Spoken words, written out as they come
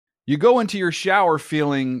You go into your shower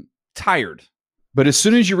feeling tired, but as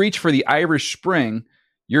soon as you reach for the Irish Spring,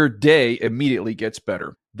 your day immediately gets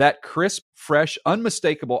better. That crisp, fresh,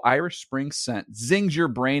 unmistakable Irish Spring scent zings your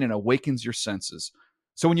brain and awakens your senses.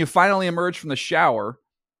 So when you finally emerge from the shower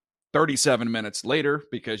 37 minutes later,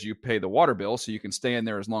 because you pay the water bill so you can stay in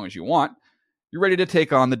there as long as you want, you're ready to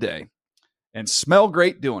take on the day and smell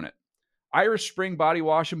great doing it. Irish Spring Body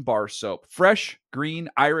Wash and Bar Soap. Fresh, green,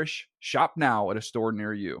 Irish. Shop now at a store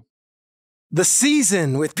near you. The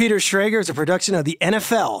Season with Peter Schrager is a production of the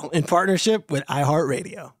NFL in partnership with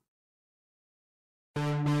iHeartRadio.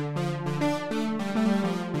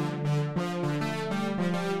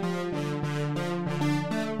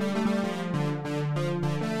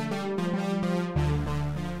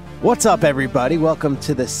 What's up, everybody? Welcome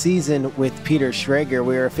to The Season with Peter Schrager.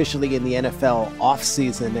 We are officially in the NFL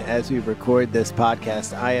off-season as we record this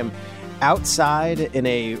podcast. I am outside in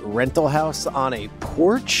a rental house on a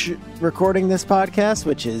porch recording this podcast,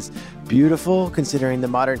 which is beautiful considering the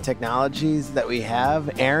modern technologies that we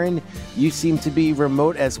have. Aaron, you seem to be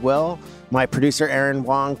remote as well. My producer, Aaron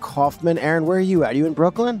Wong Kaufman. Aaron, where are you at? Are you in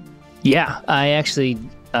Brooklyn? Yeah, I actually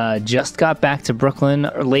just got back to Brooklyn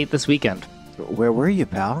late this weekend. Where were you,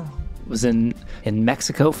 pal? Was in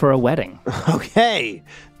Mexico for a wedding. Okay,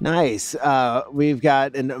 nice. We've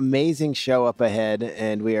got an amazing show up ahead,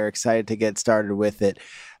 and we are excited to get started with it.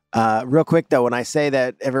 Real quick, though, when I say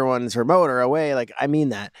that everyone's remote or away, I mean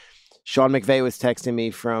that. Sean McVay was texting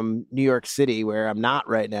me from New York City, where I'm not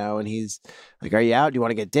right now, and he's like, "Are you out? Do you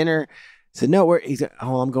want to get dinner?" I said, "No, he's like,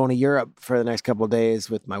 oh, I'm going to Europe for the next couple of days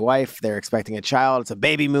with my wife. They're expecting a child. It's a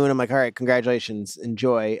baby moon." I'm like, "All right, congratulations.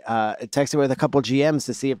 Enjoy." I texted with a couple of GMs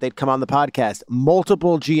to see if they'd come on the podcast.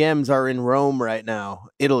 Multiple GMs are in Rome right now,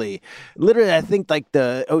 Italy. Literally, I think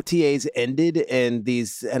the OTAs ended and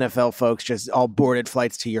these NFL folks just all boarded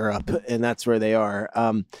flights to Europe, and that's where they are.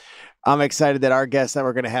 I'm excited that our guest that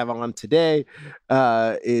we're going to have on today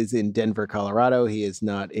is in Denver, Colorado. He is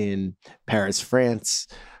not in Paris, France,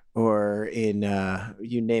 or in,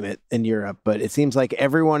 you name it, in Europe. But it seems like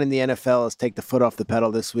everyone in the NFL has taken the foot off the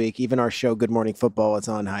pedal this week. Even our show, Good Morning Football, is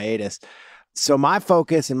on hiatus. So my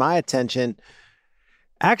focus and my attention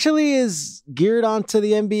actually is geared onto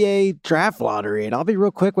the NBA draft lottery. And I'll be real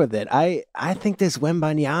quick with it. I think this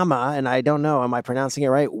Wembanyama, and I don't know, am I pronouncing it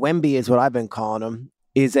right? Wemby is what I've been calling him,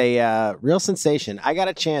 is a real sensation. I got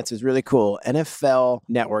a chance. It was really cool. NFL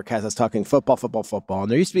Network has us talking football.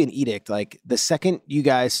 And there used to be an edict, the second you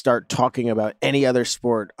guys start talking about any other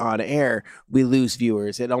sport on air, we lose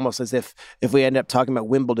viewers. It almost as if we end up talking about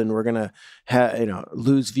Wimbledon, we're going to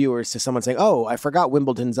lose viewers to someone saying, "Oh, I forgot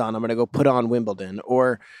Wimbledon's on. I'm going to go put on Wimbledon."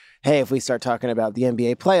 Or, hey, if we start talking about the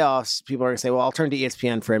NBA playoffs, people are going to say, "Well, I'll turn to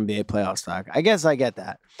ESPN for NBA playoff talk." I guess I get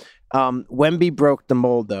that. Wemby broke the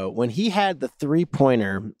mold, though. When he had the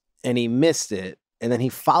three-pointer and he missed it, and then he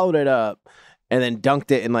followed it up and then dunked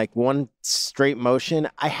it in one straight motion,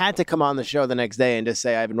 I had to come on the show the next day and just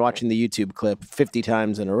say I've been watching the YouTube clip 50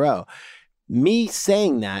 times in a row. Me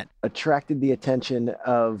saying that attracted the attention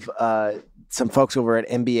of some folks over at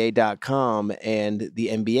NBA.com and the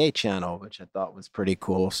NBA channel, which I thought was pretty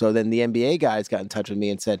cool. So then the NBA guys got in touch with me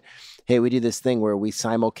and said, "Hey, we do this thing where we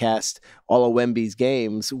simulcast all of Wemby's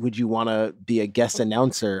games. Would you want to be a guest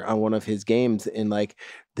announcer on one of his games in the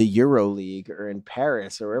Euro League or in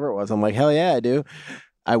Paris or wherever it was?" I'm like, "Hell yeah, I do."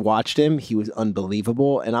 I watched him. He was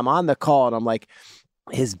unbelievable. And I'm on the call and I'm like,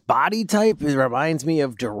 his body type, it reminds me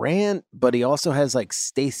of Durant, but he also has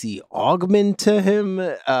Stacey Augmon to him.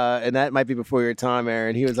 And that might be before your time,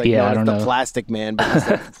 Aaron. He was known as the plastic man, but he's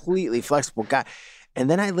a completely flexible guy. And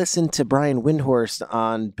then I listened to Brian Windhorst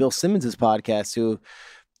on Bill Simmons' podcast, who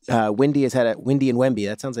Windy and Wemby.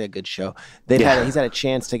 That sounds like a good show. He's had a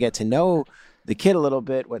chance to get to know the kid a little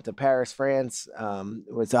bit, went to Paris, France,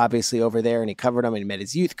 was obviously over there, and he covered him and he met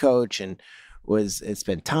his youth coach and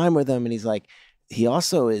spent time with him. And he's like, he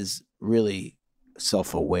also is really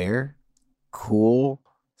self-aware, cool,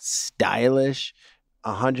 stylish,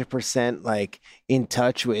 100% in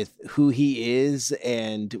touch with who he is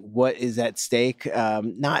and what is at stake.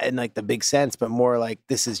 Not in the big sense, but more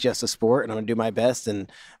this is just a sport and I'm gonna do my best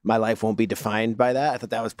and my life won't be defined by that. I thought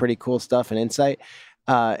that was pretty cool stuff and insight.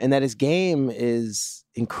 And that his game is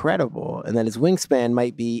incredible and that his wingspan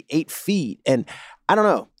might be 8 feet. And I don't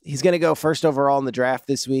know, he's going to go first overall in the draft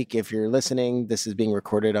this week. If you're listening, this is being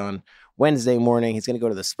recorded on Wednesday morning. He's going to go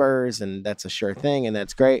to the Spurs, and that's a sure thing, and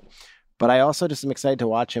that's great. But I also just am excited to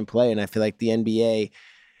watch him play, and I feel like the NBA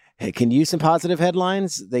can use some positive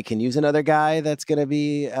headlines. They can use another guy that's going to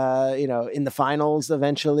be, in the finals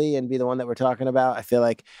eventually and be the one that we're talking about. I feel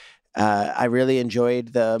like I really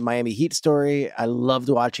enjoyed the Miami Heat story. I loved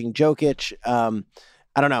watching Jokic.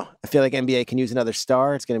 I don't know. I feel like NBA can use another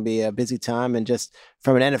star. It's going to be a busy time. And just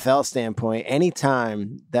from an NFL standpoint,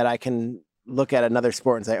 anytime that I can look at another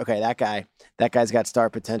sport and say, okay, that guy's got star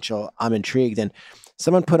potential, I'm intrigued. And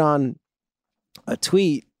someone put on a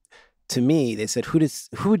tweet to me. They said, who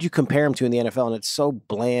would you compare him to in the NFL? And it's so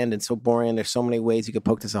bland and so boring. There's so many ways you could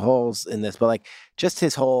poke this holes in this, but like just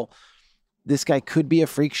his whole, this guy could be a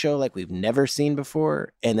freak show like we've never seen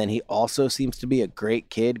before. And then he also seems to be a great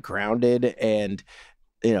kid, grounded, and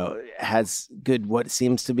has good, what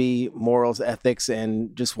seems to be morals, ethics,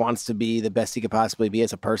 and just wants to be the best he could possibly be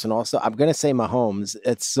as a person. Also, I'm going to say Mahomes.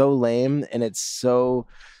 It's so lame and it's so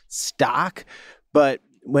stock. But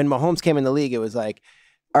when Mahomes came in the league, it was like,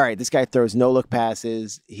 all right, this guy throws no-look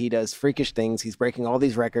passes. He does freakish things. He's breaking all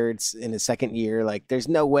these records in his second year. Like, there's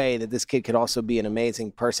no way that this kid could also be an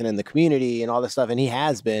amazing person in the community and all this stuff. And he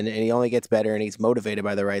has been, and he only gets better, and he's motivated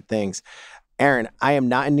by the right things. Aaron, I am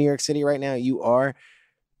not in New York City right now. You are.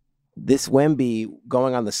 This Wemby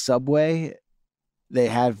going on the subway, they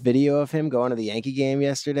have video of him going to the Yankee game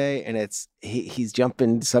yesterday, and he's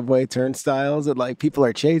jumping subway turnstiles, and like people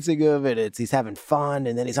are chasing him, and he's having fun,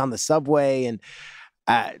 and then he's on the subway, and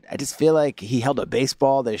I just feel like he held a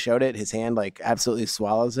baseball. They showed it. His hand like absolutely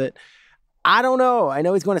swallows it. I don't know. I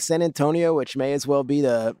know he's going to San Antonio, which may as well be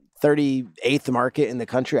the 38th market in the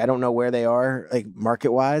country. I don't know where they are like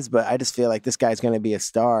market wise, but I just feel like this guy's going to be a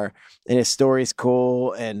star, and his story's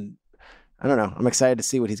cool. And I don't know. I'm excited to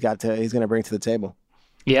see what he's going to bring to the table.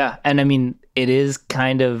 Yeah. And I mean, it is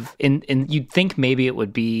kind of you'd think maybe it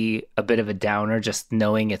would be a bit of a downer just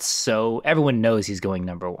knowing everyone knows he's going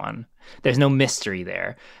number one. There's no mystery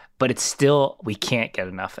there, but it's still, we can't get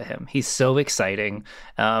enough of him. He's so exciting.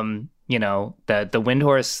 The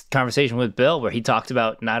Windhorse conversation with Bill, where he talked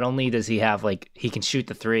about not only does he have he can shoot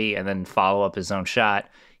the three and then follow up his own shot,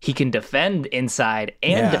 he can defend inside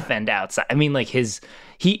and defend outside. I mean,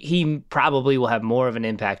 he probably will have more of an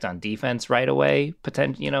impact on defense right away,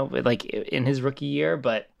 in his rookie year.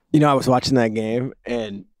 But I was watching that game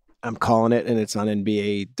and I'm calling it, and it's on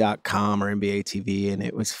NBA.com or NBA TV, and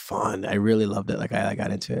it was fun. I really loved it. I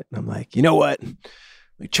got into it, and I'm like, you know what?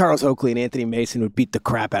 Charles Oakley and Anthony Mason would beat the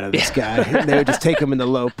crap out of this guy. They would just take him in the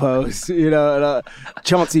low post, and,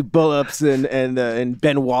 Chauncey Billups and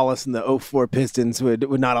Ben Wallace and the 04 Pistons would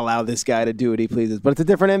not allow this guy to do what he pleases. But it's a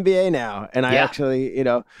different NBA now, and I actually,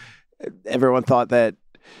 everyone thought that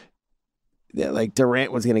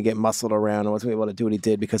Durant was going to get muscled around and wasn't able to do what he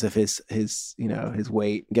did because of his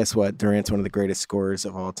weight. Guess what? Durant's one of the greatest scorers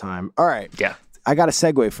of all time. All right, I got a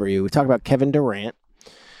segue for you. We talk about Kevin Durant.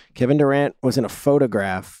 Kevin Durant was in a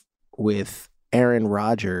photograph with Aaron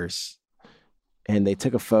Rodgers, and they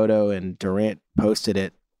took a photo, and Durant posted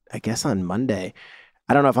it, I guess, on Monday.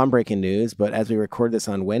 I don't know if I'm breaking news, but as we record this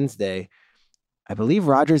on Wednesday, I believe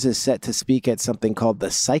Rodgers is set to speak at something called the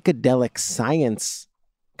Psychedelic Science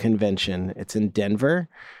Convention. It's in Denver.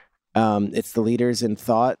 It's the leaders in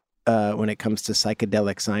thought when it comes to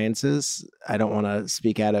psychedelic sciences. I don't want to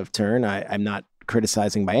speak out of turn. I'm not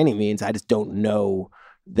criticizing by any means. I just don't know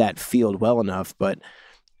that field well enough, but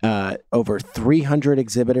over 300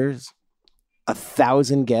 exhibitors,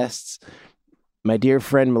 1,000 guests. My dear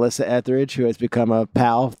friend Melissa Etheridge, who has become a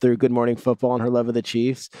pal through Good Morning Football and her love of the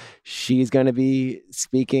Chiefs, she's going to be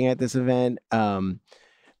speaking at this event.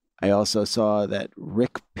 I also saw that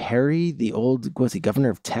Rick Perry, was he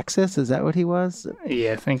governor of Texas? Is that what he was?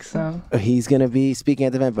 Yeah, I think so. He's going to be speaking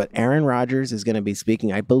at the event, but Aaron Rodgers is going to be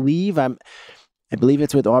speaking. I believe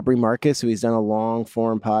it's with Aubrey Marcus, who he's done a long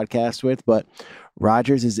form podcast with, but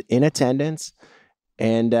Rodgers is in attendance.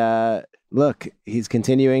 And look, he's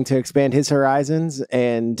continuing to expand his horizons.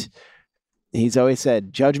 And he's always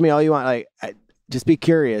said, judge me all you want. Just be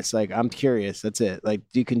curious. I'm curious. That's it.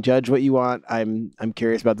 You can judge what you want. I'm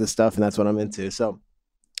curious about this stuff, and that's what I'm into. So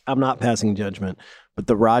I'm not passing judgment. But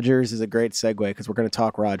the Rodgers is a great segue because we're going to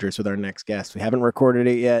talk Rodgers with our next guest. We haven't recorded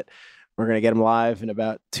it yet. We're going to get him live in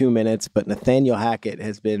about 2 minutes. But Nathaniel Hackett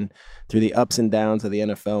has been through the ups and downs of the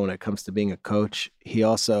NFL when it comes to being a coach. He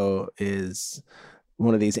also is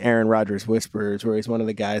one of these Aaron Rodgers whisperers, where he's one of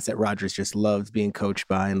the guys that Rodgers just loves being coached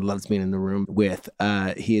by and loves being in the room with.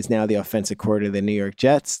 He is now the offensive coordinator of the New York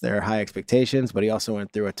Jets. There are high expectations, but he also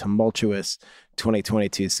went through a tumultuous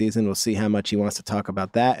 2022 season. We'll see how much he wants to talk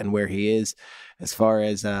about that and where he is as far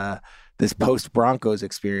as this post-Broncos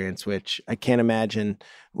experience, which I can't imagine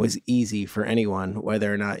was easy for anyone,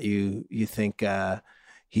 whether or not you think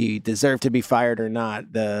he deserved to be fired or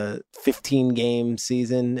not. The 15-game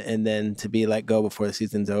season and then to be let go before the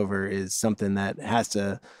season's over is something that has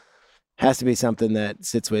to be something that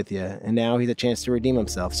sits with you. And now he's a chance to redeem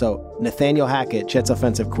himself. So Nathaniel Hackett, Jets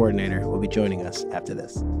offensive coordinator, will be joining us after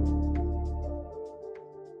this.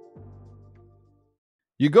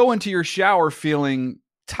 You go into your shower feeling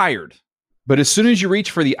tired, but as soon as you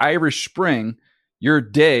reach for the Irish Spring, your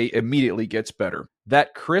day immediately gets better.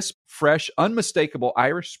 That crisp, fresh, unmistakable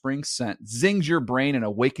Irish Spring scent zings your brain and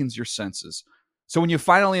awakens your senses. So when you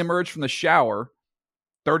finally emerge from the shower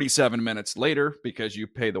 37 minutes later, because you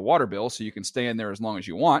pay the water bill so you can stay in there as long as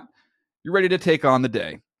you want, you're ready to take on the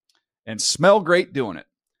day and smell great doing it.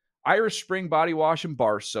 Irish Spring Body Wash and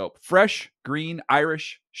Bar Soap. Fresh, green,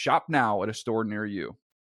 Irish. Shop now at a store near you.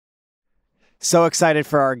 So excited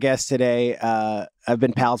for our guest today. I've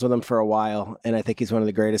been pals with him for a while, and I think he's one of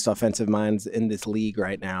the greatest offensive minds in this league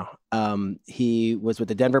right now. He was with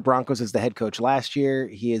the Denver Broncos as the head coach last year.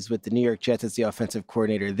 He is with the New York Jets as the offensive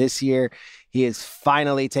coordinator this year. He has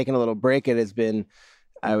finally taken a little break. It has been,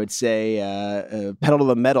 I would say, pedal to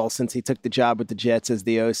the metal since he took the job with the Jets as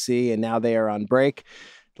the OC, and now they are on break.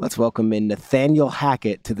 Let's welcome in Nathaniel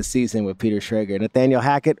Hackett to the season with Peter Schrager. Nathaniel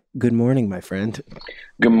Hackett, good morning, my friend.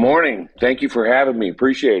 Good morning. Thank you for having me.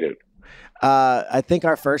 Appreciate it. I think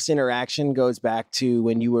our first interaction goes back to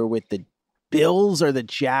when you were with the Bills or the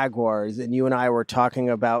Jaguars, and you and I were talking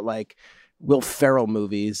about like Will Ferrell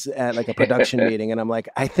movies at like a production meeting. And I'm like,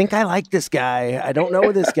 I think I like this guy. I don't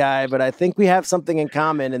know this guy, but I think we have something in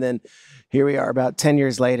common. And then here we are about 10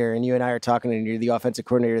 years later, and you and I are talking, and you're the offensive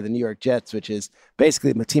coordinator of the New York Jets, which is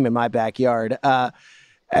basically my team in my backyard.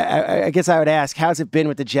 I guess I would ask, how's it been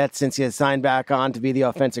with the Jets since you signed back on to be the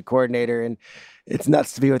offensive coordinator? And it's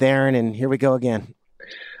nuts to be with Aaron, and here we go again.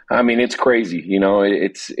 I mean, it's crazy. You know,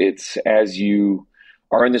 it's as you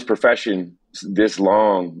are in this profession this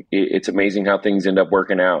long, it's amazing how things end up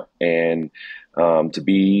working out. And to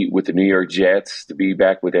be with the New York Jets, to be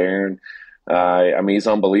back with Aaron, I mean, it's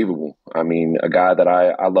unbelievable. I mean, a guy that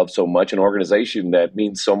I love so much, an organization that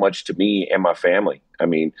means so much to me and my family. I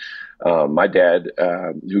mean, my dad,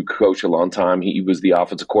 who coached a long time, he was the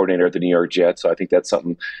offensive coordinator at the New York Jets. So I think that's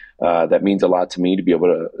something that means a lot to me to be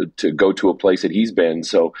able to go to a place that he's been.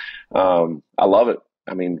 So I love it.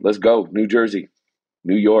 I mean, let's go. New Jersey,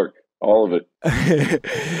 New York. All of it.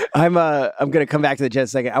 I'm going to come back to the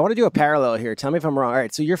Jets in a second. I want to do a parallel here. Tell me if I'm wrong. All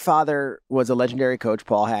right. So your father was a legendary coach,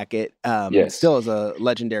 Paul Hackett. Yes. Still is a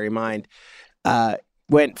legendary mind.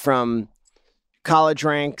 Went from college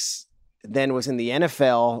ranks, then was in the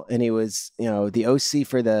NFL, and he was, the OC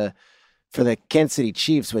for the Kansas City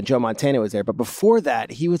Chiefs when Joe Montana was there. But before that,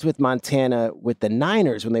 he was with Montana with the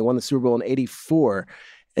Niners when they won the Super Bowl in '84.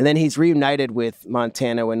 And then he's reunited with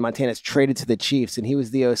Montana when Montana's traded to the Chiefs, and he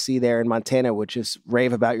was the OC there, and Montana would just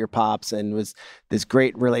rave about your pops, and was this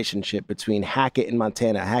great relationship between Hackett and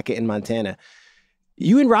Montana.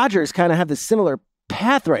 You and Rodgers kind of have this similar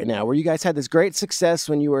path right now, where you guys had this great success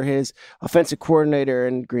when you were his offensive coordinator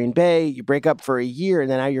in Green Bay. You break up for a year, and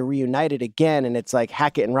then now you're reunited again, and it's like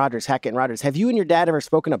Hackett and Rodgers. Have you and your dad ever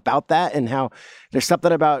spoken about that, and how there's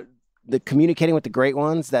something about the communicating with the great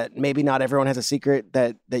ones that maybe not everyone has a secret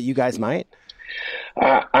that you guys might?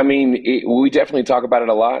 I mean, we definitely talk about it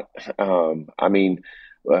a lot. I mean,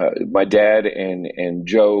 my dad and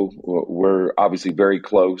Joe were obviously very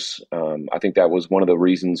close. I think that was one of the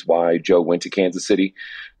reasons why Joe went to Kansas City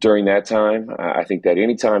during that time. I think that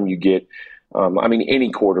anytime you get,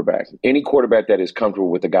 any quarterback that is comfortable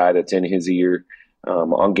with the guy that's in his ear,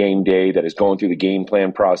 on game day, that is going through the game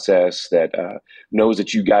plan process, that knows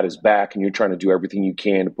that you got his back and you're trying to do everything you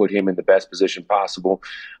can to put him in the best position possible.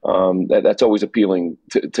 That's always appealing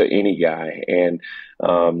to any guy. And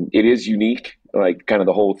it is unique, like kind of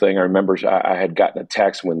the whole thing. I remember I had gotten a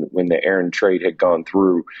text when the Aaron trade had gone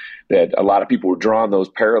through that a lot of people were drawing those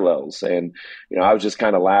parallels. And, I was just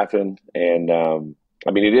kind of laughing. And,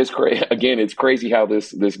 it is crazy. Again, it's crazy how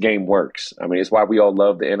this game works. I mean, it's why we all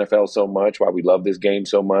love the NFL so much, why we love this game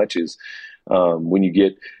so much is when you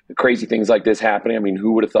get crazy things like this happening. I mean,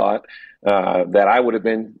 who would have thought that I would have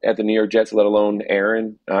been at the New York Jets, let alone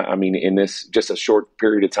Aaron? In this just a short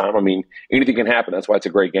period of time. I mean, anything can happen. That's why it's a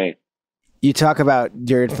great game. You talk about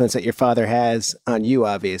your influence that your father has on you,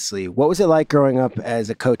 obviously. What was it like growing up as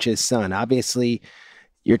a coach's son? Obviously,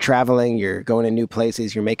 you're traveling, you're going to new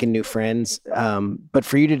places, you're making new friends. But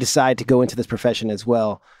for you to decide to go into this profession as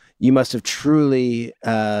well, you must have truly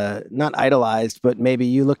not idolized, but maybe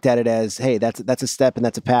you looked at it as, hey, that's a step and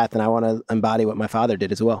that's a path, and I want to embody what my father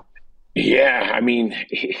did as well. Yeah, I mean,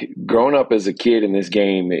 growing up as a kid in this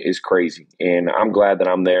game is crazy. And I'm glad that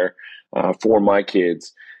I'm there for my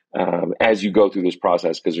kids as you go through this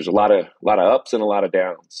process, because there's a lot of ups and a lot of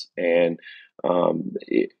downs. And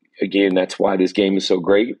again, that's why this game is so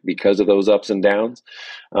great, because of those ups and downs.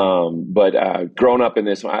 But growing up in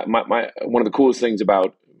this, my one of the coolest things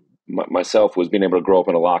about myself was being able to grow up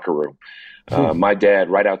in a locker room. My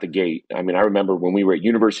dad, right out the gate. I mean, I remember when we were at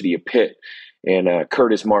University of Pitt,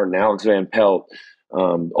 Curtis Martin, Alex Van Pelt,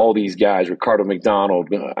 all these guys, Ricardo McDonald.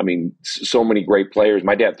 I mean, so many great players.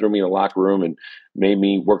 My dad threw me in the locker room and made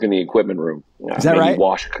me work in the equipment room. Is that right?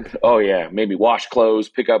 Made me wash clothes,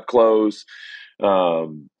 pick up clothes,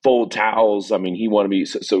 fold towels. I mean, he wanted me.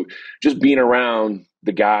 So just being around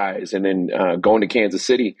the guys, and then going to Kansas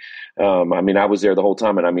City. I mean, I was there the whole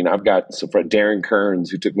time, and I mean, I've got some friend Darren Kearns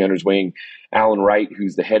who took me under his wing, Alan Wright,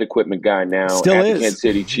 who's the head equipment guy now at the Kansas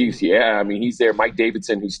City Chiefs. Yeah, I mean, he's there. Mike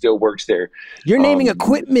Davidson, who still works there. You're naming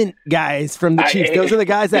equipment guys from the Chiefs. Those are the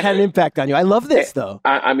guys that had an impact on you. I love this, though.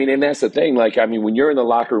 I mean, and that's the thing. Like, I mean, when you're in the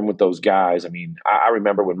locker room with those guys, I mean, I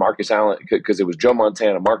remember when Marcus Allen, because it was Joe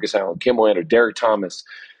Montana, Marcus Allen, Kim Leonard, Derek Thomas,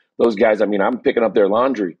 those guys. I mean, I'm picking up their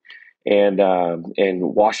laundry and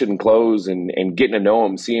washing clothes and getting to know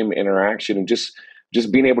them, see them interaction, and just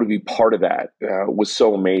being able to be part of that was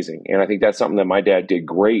so amazing. And I think that's something that my dad did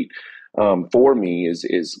great for me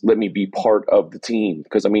is let me be part of the team.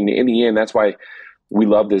 Because I mean, in the end, that's why we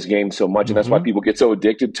love this game so much, and that's why people get so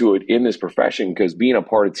addicted to it in this profession. Because being a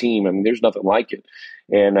part of team, I mean, there's nothing like it.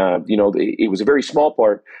 And it was a very small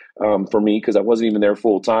part for me because I wasn't even there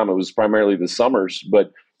full time. It was primarily the summers,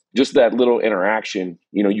 but just that little interaction,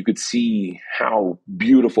 you could see how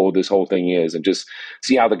beautiful this whole thing is, and just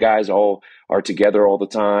see how the guys all are together all the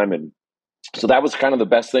time. And so that was kind of the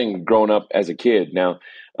best thing growing up as a kid. Now,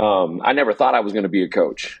 I never thought I was going to be a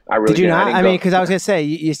coach. I really did. You not? I mean, because I was going to say,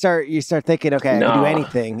 you start thinking, okay, I can do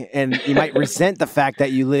anything, and you might resent the fact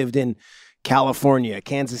that you lived in California,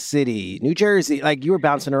 Kansas City, New Jersey, like you were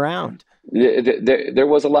bouncing around. There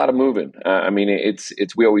was a lot of moving. I mean, it's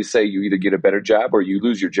we always say you either get a better job or you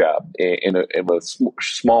lose your job in a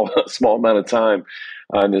small amount of time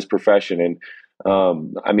in this profession. And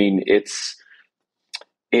I mean,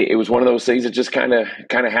 it was one of those things that just kind of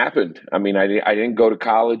happened. I mean, I didn't go to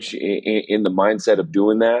college in the mindset of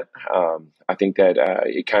doing that. I think that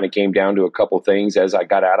it kind of came down to a couple things as I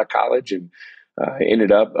got out of college, and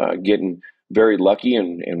ended up getting very lucky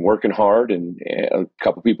and working hard, and a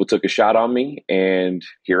couple people took a shot on me, and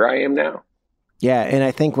here I am now. Yeah, and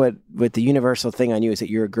I think what the universal thing on you is that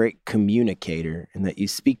you're a great communicator, and that you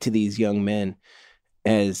speak to these young men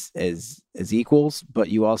as equals, but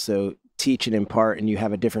you also teach and impart, and you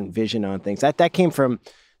have a different vision on things. That came from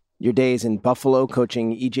your days in Buffalo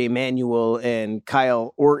coaching E.J. Manuel and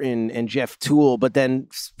Kyle Orton and Jeff Toole, but then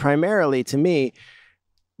primarily to me,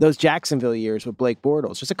 those Jacksonville years with Blake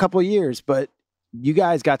Bortles, just a couple of years, but you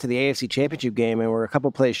guys got to the AFC Championship game and were a couple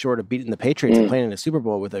plays short of beating the Patriots and playing in a Super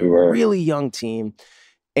Bowl with a really young team.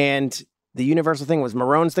 And the universal thing was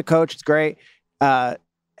Marone's the coach. It's great.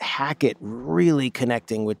 Hackett really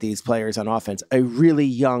connecting with these players on offense, a really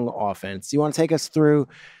young offense. You want to take us through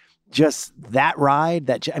just that ride?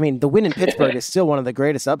 The win in Pittsburgh is still one of the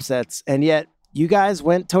greatest upsets, and yet you guys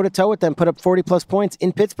went toe-to-toe with them, put up 40-plus points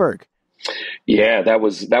in Pittsburgh. Yeah, that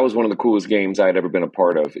was one of the coolest games I had ever been a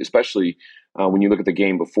part of, especially when you look at the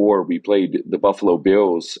game before. We played the Buffalo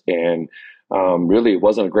Bills, and really it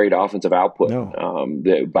wasn't a great offensive output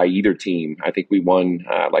by either team. I think we won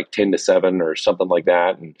like 10-7 or something like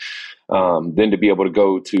that. And then to be able to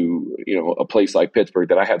go to a place like Pittsburgh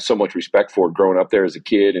that I have so much respect for growing up there as a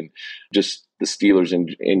kid, and just the Steelers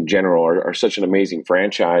in general are such an amazing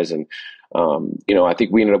franchise. And I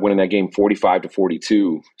think we ended up winning that game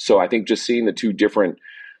 45-42. So I think just seeing the two different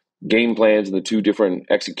game plans and the two different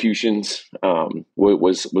executions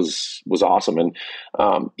was awesome. And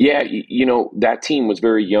that team was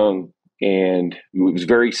very young, and it was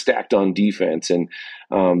very stacked on defense. And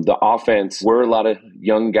the offense were a lot of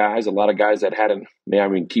young guys, a lot of guys that hadn't. I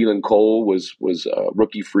mean, Keelan Cole was a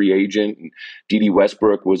rookie free agent, and Dede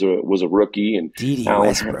Westbrook was a rookie, and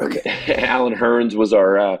Alan Hearns was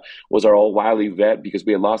our old wily vet, because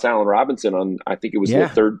we had lost Allen Robinson on, I think it was the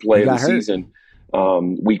third play of the season,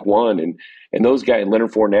 week one, and those guys.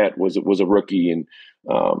 Leonard Fournette was a rookie, and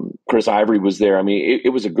Chris Ivory was there. I mean, it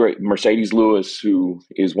was a great Mercedes Lewis, who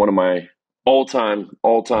is one of my all-time,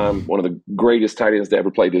 one of the greatest tight ends to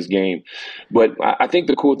ever play this game. But I think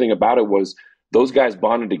the cool thing about it was those guys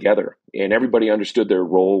bonded together, and everybody understood their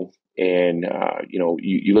role. And,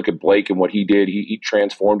 you look at Blake and what he did, he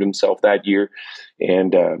transformed himself that year.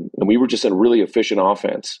 And we were just a really efficient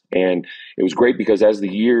offense. And it was great because as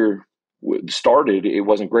the year started, it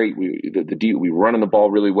wasn't great. We were running the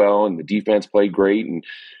ball really well, and the defense played great, and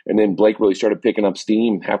then Blake really started picking up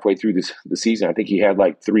steam halfway through the season. I think he had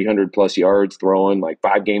like 300 plus yards throwing like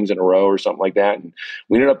 5 games in a row or something like that, and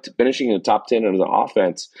we ended up finishing in the top 10 of the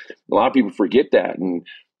offense. A lot of people forget that, and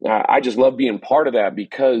I just love being part of that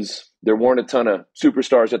because there weren't a ton of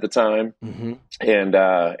superstars at the time, and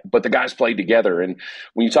but the guys played together. And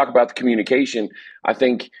when you talk about the communication, I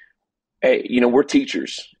think Hey, we're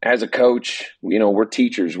teachers. As a coach, we're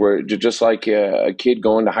teachers. We're just like a kid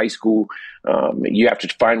going to high school. You have to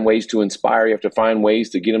find ways to inspire. You have to find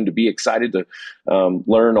ways to get them to be excited to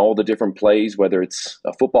learn all the different plays, whether it's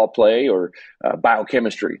a football play or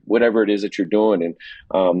biochemistry, whatever it is that you're doing.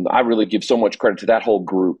 And I really give so much credit to that whole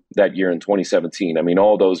group that year in 2017. I mean,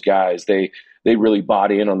 all those guys, they really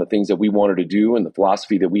bought in on the things that we wanted to do and the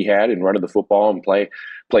philosophy that we had in running the football and play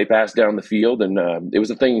pass down the field. And it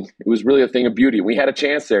was really a thing of beauty. We had a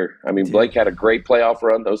chance there. I mean, Blake had a great playoff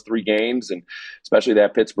run, those 3 games, and especially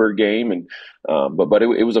that Pittsburgh game. And but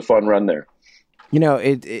it was a fun run there.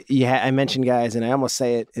 I mentioned guys, and I almost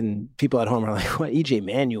say it, and people at home are like, "What, EJ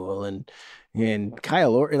Manuel and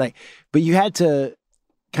Kyle Orr?" But you had to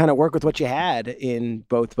kind of work with what you had in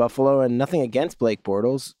both Buffalo, and nothing against Blake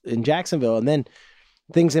Bortles in Jacksonville. And then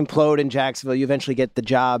things implode in Jacksonville. You eventually get the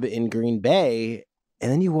job in Green Bay, and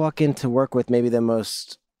then you walk in to work with maybe the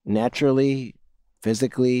most naturally,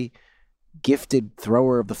 physically gifted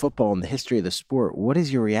thrower of the football in the history of the sport. What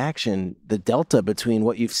is your reaction, the delta between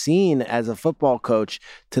what you've seen as a football coach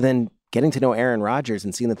to then getting to know Aaron Rodgers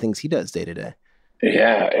and seeing the things he does day to day?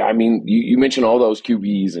 Yeah, I mean, you mentioned all those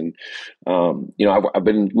QBs, and I've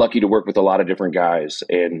been lucky to work with a lot of different guys,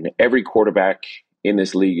 and every quarterback in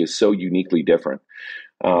this league is so uniquely different.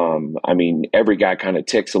 I mean, every guy kind of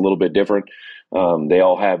ticks a little bit different. They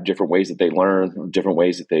all have different ways that they learn, different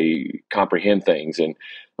ways that they comprehend things, and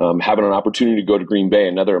having an opportunity to go to Green Bay,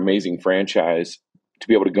 another amazing franchise, to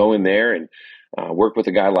be able to go in there and work with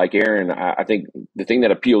a guy like Aaron. I think the thing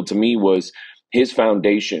that appealed to me was his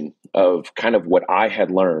foundation of kind of what I had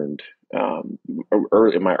learned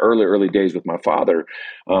in my early days with my father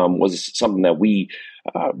was something that we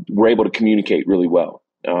were able to communicate really well.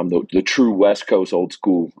 The true West Coast old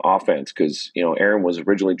school offense, because Aaron was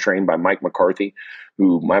originally trained by Mike McCarthy,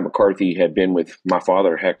 who Mike McCarthy had been with my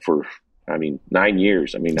father for 9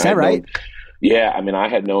 years. I mean, is that right? Yeah, I mean, I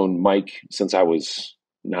had known Mike since I was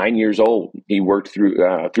 9 years old. He worked through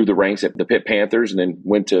the ranks at the Pitt Panthers, and then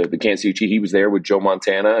went to the Kansas City Chiefs. He was there with Joe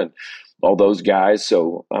Montana and all those guys.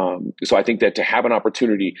 So I think that to have an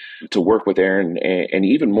opportunity to work with Aaron and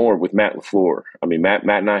even more with Matt LaFleur. I mean, Matt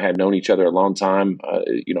and I had known each other a long time.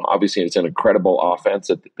 Obviously it's an incredible offense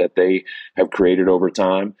that they have created over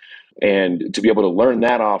time. And to be able to learn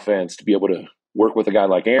that offense, to be able to work with a guy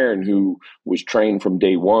like Aaron, who was trained from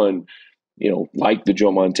day one, like the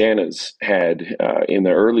Joe Montanas had in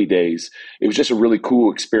the early days, it was just a really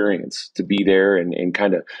cool experience to be there and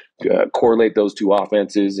kind of correlate those two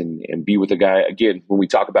offenses and be with a guy. Again, when we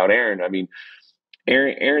talk about Aaron, I mean,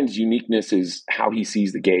 Aaron's uniqueness is how he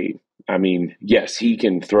sees the game. I mean, yes, he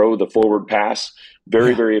can throw the forward pass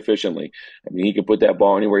very, very efficiently. I mean, he can put that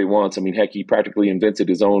ball anywhere he wants. I mean, heck, he practically invented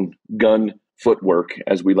his own gun footwork,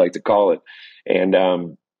 as we like to call it. And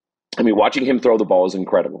watching him throw the ball is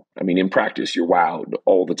incredible. I mean, in practice, you're wowed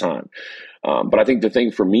all the time. But I think the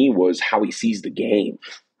thing for me was how he sees the game.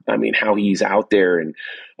 I mean, how he's out there and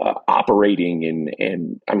operating.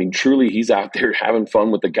 And I mean, truly, he's out there having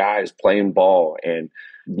fun with the guys, playing ball and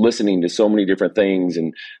listening to so many different things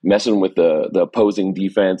and messing with the opposing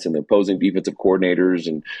defense and the opposing defensive coordinators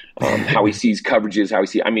and how he sees coverages,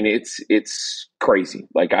 I mean, it's crazy.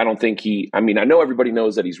 Like, I know everybody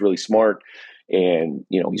knows that he's really smart. And,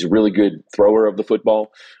 he's a really good thrower of the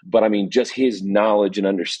football. But, I mean, just his knowledge and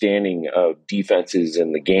understanding of defenses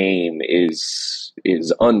and the game is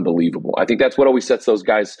unbelievable. I think that's what always sets those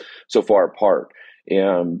guys so far apart.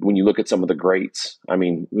 When you look at some of the greats, I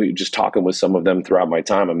mean, just talking with some of them throughout my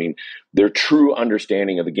time, I mean, their true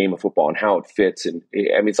understanding of the game of football and how it fits. And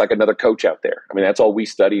I mean, it's like another coach out there. I mean, that's all we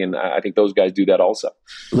study. And I think those guys do that also.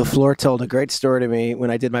 LaFleur told a great story to me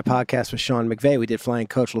when I did my podcast with Sean McVay. We did Flying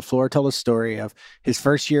Coach. LaFleur told a story of his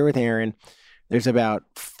first year with Aaron. There's about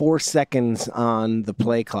 4 seconds on the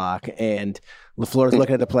play clock, and LaFleur's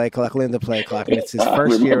looking at the play clock, and it's his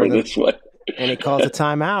first year. And he calls a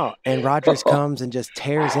timeout, and Rodgers comes and just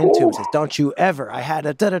tears into him and says, "Don't you ever, I had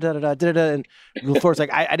a da-da-da-da-da-da-da." And LaFleur's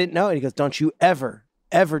like, I didn't know it. He goes, "Don't you ever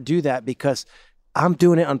do that, because I'm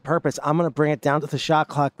doing it on purpose. I'm going to bring it down to the shot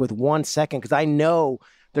clock with 1 second, because I know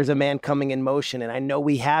there's a man coming in motion, and I know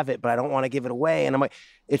we have it, but I don't want to give it away." And I'm like,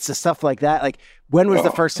 it's the stuff like that. Like, when was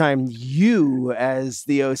the first time you, as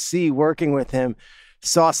the OC working with him,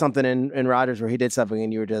 saw something in Rodgers where he did something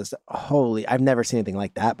and you were just, holy, I've never seen anything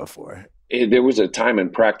like that before? There was a time in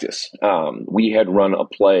practice. We had run a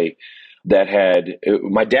play that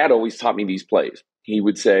my dad always taught me these plays. He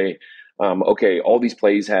would say, okay, all these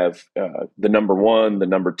plays have the number 1, the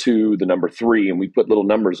number 2, the number 3, and we put little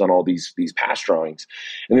numbers on all these pass drawings.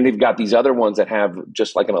 And then they've got these other ones that have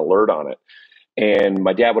just like an alert on it. And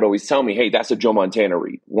my dad would always tell me, hey, that's a Joe Montana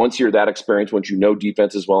read. Once you're that experienced, once you know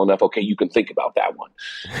defenses well enough, okay, you can think about that one.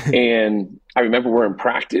 And I remember we're in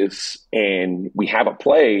practice and we have a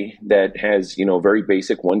play that has, very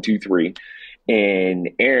basic 1, 2, 3. And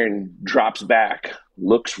Aaron drops back,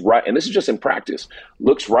 looks right. And this is just in practice,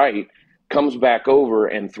 looks right, comes back over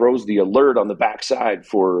and throws the alert on the backside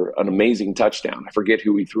for an amazing touchdown. I forget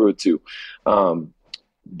who he threw it to.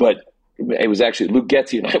 But it was actually Luke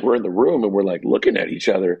Getty and I were in the room and we're like looking at each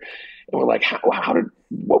other and we're like,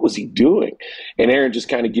 what was he doing? And Aaron just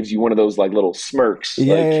kind of gives you one of those like little smirks.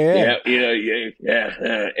 Yeah.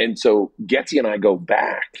 And so Getty and I go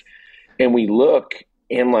back and we look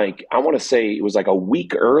and like, I want to say it was like a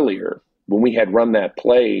week earlier when we had run that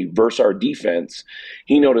play versus our defense,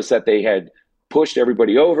 he noticed that they had pushed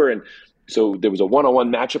everybody over. And so there was a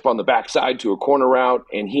one-on-one matchup on the backside to a corner route.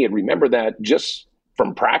 And he had remembered that just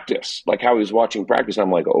from practice, like how he was watching practice. And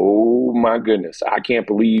I'm like, oh my goodness, I can't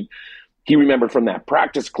believe he remembered from that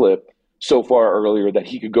practice clip so far earlier that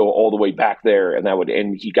he could go all the way back there and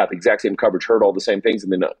he got the exact same coverage, heard all the same things,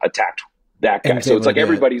 and then attacked that guy. So it's like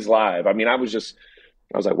everybody's live. I mean, I was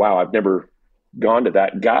like, wow, I've never gone to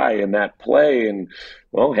that guy in that play. And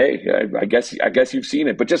well, hey, I guess you've seen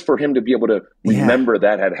it, but just for him to be able to remember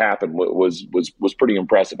that had happened was pretty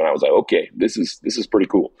impressive. And I was like, okay, this is pretty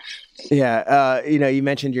cool. Yeah. You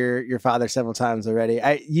mentioned your father several times already.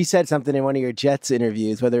 You said something in one of your Jets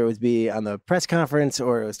interviews, whether it was be on the press conference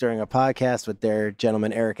or it was during a podcast with their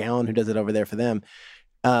gentleman, Eric Allen, who does it over there for them.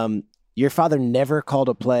 Your father never called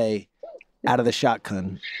a play out of the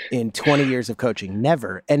shotgun in 20 years of coaching.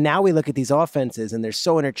 Never. And now we look at these offenses and they're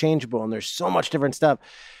so interchangeable and there's so much different stuff.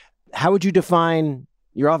 How would you define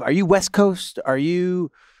your offense? Are you West Coast? Are you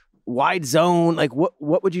wide zone? Like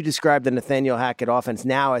what would you describe the Nathaniel Hackett offense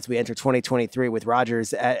now as we enter 2023 with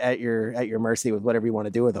Rodgers at your mercy with whatever you want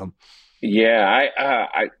to do with them? Yeah.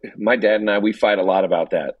 My dad and I, we fight a lot about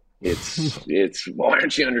that. It's why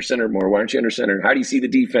aren't you under center more? Why aren't you under center? How do you see the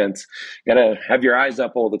defense? Got to have your eyes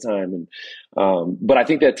up all the time. And but I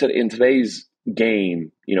think that in today's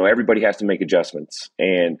game, everybody has to make adjustments.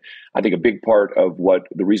 And I think a big part of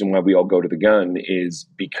the reason why we all go to the gun is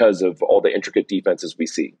because of all the intricate defenses we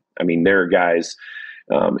see. I mean, there are guys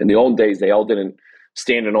in the old days, they all didn't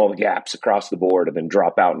stand in all the gaps across the board and then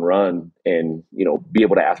drop out and run and, be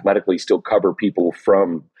able to athletically still cover people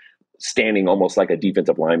from standing almost like a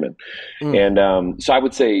defensive lineman. And so I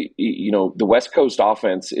would say, the West Coast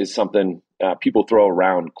offense is something people throw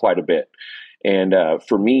around quite a bit. And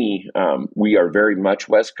for me, we are very much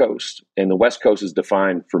West Coast. And the West Coast is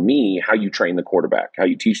defined for me how you train the quarterback, how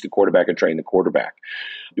you teach the quarterback and train the quarterback.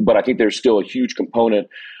 But I think there's still a huge component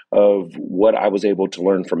of what I was able to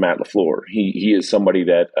learn from Matt LaFleur. He is somebody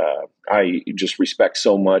that I just respect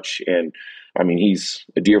so much. And I mean, he's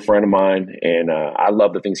a dear friend of mine, and I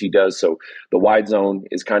love the things he does. So the wide zone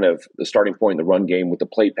is kind of the starting point in the run game with the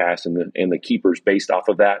play pass and the keepers based off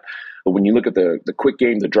of that. But when you look at the quick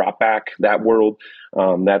game, the drop back, that world,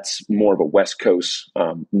 that's more of a West Coast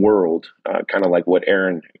world, kind of like what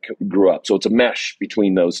Aaron grew up. So it's a mesh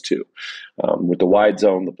between those two, with the wide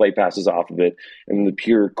zone, the play passes off of it, and the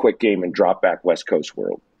pure quick game and drop back West Coast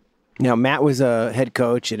world. Now, Matt was a head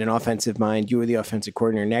coach and an offensive mind. You were the offensive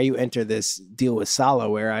coordinator. Now you enter this deal with Saleh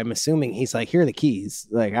where I'm assuming he's like, here are the keys.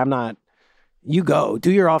 Like, you go,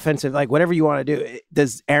 do your offensive, like whatever you want to do.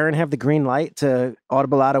 Does Aaron have the green light to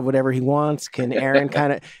audible out of whatever he wants? Can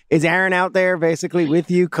Aaron is Aaron out there basically with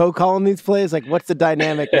you co-calling these plays? Like, what's the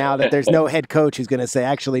dynamic now that there's no head coach who's going to say,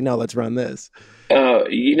 actually, no, let's run this?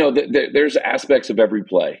 There's aspects of every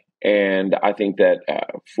play. And I think that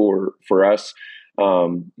for us,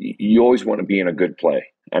 you always want to be in a good play.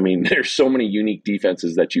 I mean, there's so many unique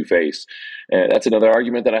defenses that you face. And that's another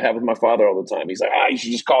argument that I have with my father all the time. He's like, you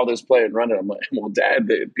should just call this play and run it. I'm like, well, Dad,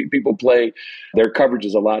 people play, their coverage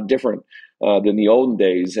is a lot different than the olden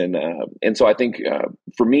days. And so I think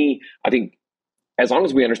for me, I think as long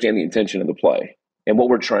as we understand the intention of the play and what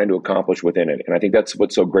we're trying to accomplish within it, and I think that's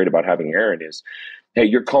what's so great about having Aaron is, hey,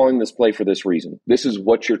 you're calling this play for this reason. This is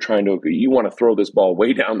what you're trying to, you want to throw this ball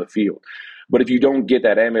way down the field. But if you don't get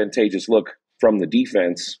that advantageous look from the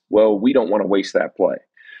defense, well, we don't want to waste that play.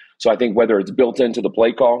 So I think whether it's built into the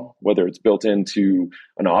play call, whether it's built into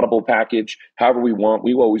an audible package, however we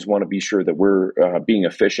always want to be sure that we're being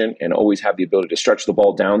efficient and always have the ability to stretch the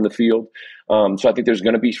ball down the field. So I think there's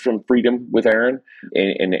going to be some freedom with Aaron.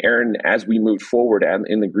 And Aaron, as we moved forward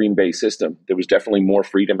in the Green Bay system, there was definitely more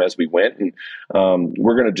freedom as we went. And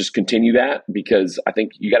we're going to just continue that because I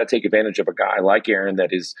think you got to take advantage of a guy like Aaron that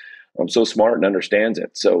is so smart and understands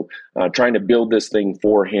it. So trying to build this thing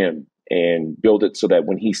for him and build it so that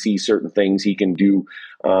when he sees certain things, he can do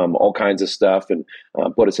all kinds of stuff, and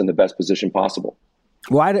put us in the best position possible.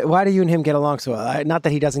 Why do you and him get along so well? Not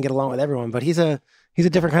that he doesn't get along with everyone, but he's a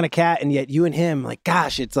different kind of cat, and yet you and him, like,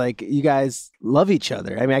 gosh, it's like you guys love each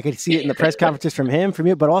other. I mean, I could see it in the press conferences from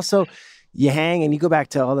you, but also you hang and you go back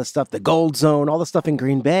to all the stuff, the Gold Zone, all the stuff in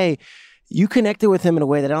Green Bay. You connected with him in a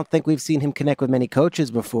way that I don't think we've seen him connect with many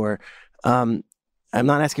coaches before. I'm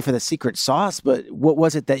not asking for the secret sauce, but what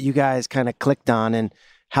was it that you guys kind of clicked on, and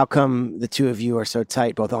how come the two of you are so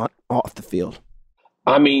tight, both on off the field?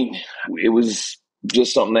 I mean, it was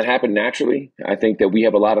just something that happened naturally. I think that we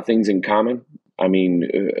have a lot of things in common. I mean,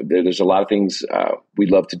 there's a lot of things we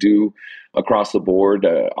love to do across the board,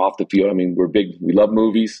 off the field. I mean, we love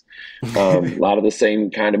movies, a lot of the same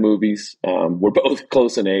kind of movies. We're both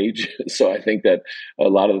close in age. So I think that a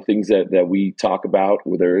lot of the things that we talk about,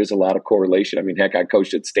 where there is a lot of correlation. I mean, heck, I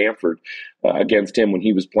coached at Stanford against him when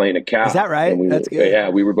he was playing at Cal. Is that right? That's good. Yeah,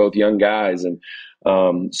 we were both young guys.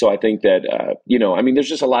 And so I think that, I mean, there's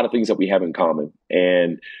just a lot of things that we have in common.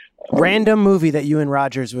 And random movie that you and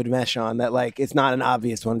Rogers would mesh on that, like, it's not an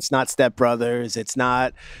obvious one. It's not Step Brothers. It's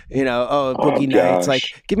not, Boogie Nights.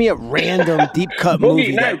 Like, give me a random deep cut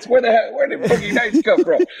movie. Boogie Nights. Where did Boogie Nights come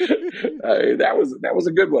from? That was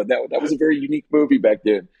a good one. That was a very unique movie back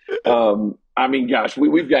then. I mean, gosh,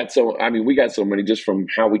 we got so many just from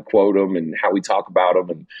how we quote them and how we talk about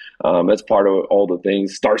them, and that's part of all the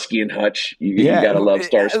things. Starsky and Hutch, you gotta love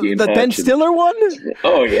Starsky and Hutch. The Ben Stiller one.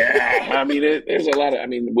 Oh yeah, I mean, there's a lot of. I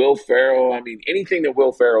mean, Will Ferrell. I mean, anything that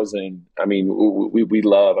Will Ferrell's in. I mean, we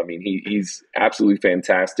love. I mean, he's absolutely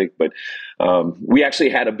fantastic. But we actually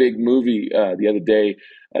had a big movie the other day.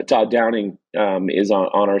 Todd Downing is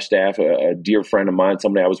on our staff, a dear friend of mine,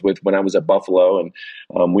 somebody I was with when I was at Buffalo,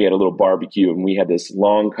 and we had a little barbecue, and we had this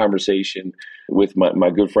long conversation with my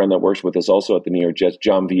good friend that works with us also at the New York Jets,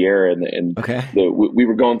 John Vieira, and we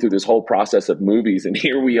were going through this whole process of movies, and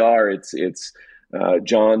here we are. It's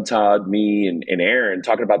John, Todd, me, and Aaron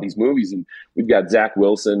talking about these movies, and we've got Zach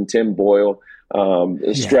Wilson, Tim Boyle,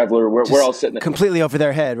 Strevler. We're all sitting completely over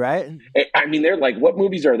their head, right? I mean, they're like, what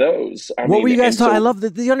movies are those? What were you guys talking? I love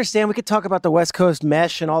that. Do you understand? We could talk about the West Coast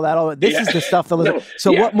mesh and all that. This is the stuff that.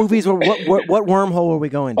 What movies were? What wormhole were we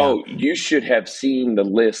going down? Oh, you should have seen the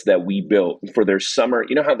list that we built for their summer.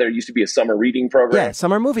 You know how there used to be a summer reading program? Yeah,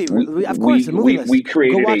 summer movie. Of course, the movie list. We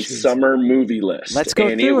created a summer movie list. Let's go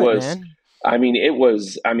through it, man. I mean,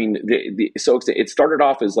 so it started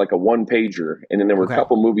off as like a one pager, and then there were a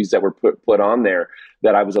couple movies that were put on there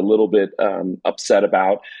that I was a little bit upset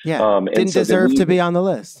about. Yeah, didn't deserve to be on the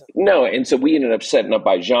list. No, and so we ended up setting up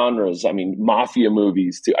by genres. I mean, mafia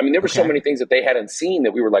movies too. I mean, there were so many things that they hadn't seen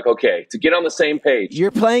that we were like, okay, to get on the same page. You're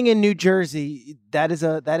playing in New Jersey. That is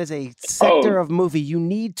a sector of movie you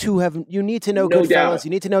need to know. No Goodfellas. You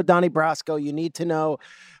need to know Donnie Brasco. You need to know.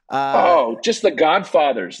 Just the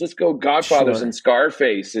Godfathers. Let's go Godfathers and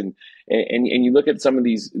Scarface, and you look at some of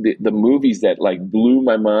these the movies that like blew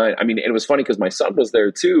my mind. I mean, it was funny because my son was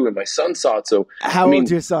there too, and my son saw it. So how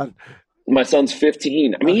old's your son? My son's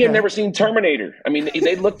 15. I mean, he had never seen Terminator. I mean,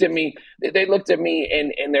 they looked at me. They looked at me,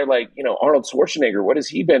 and they're like, Arnold Schwarzenegger. What has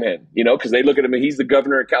he been in? Because they look at him and he's the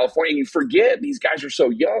governor of California. And you forget these guys are so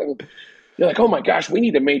young. You're like, oh my gosh, we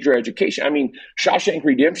need a major education. I mean, Shawshank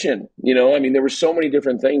Redemption, I mean, there were so many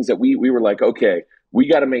different things that we were like, okay, we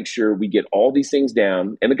got to make sure we get all these things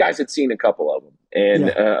down. And the guys had seen a couple of them.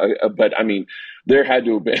 And, but I mean, there had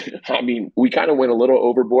to have been, I mean, we kind of went a little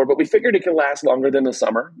overboard, but we figured it can last longer than the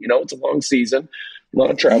summer. It's a long season. A lot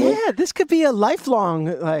of travel. Yeah, this could be a lifelong,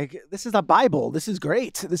 this is a Bible. This is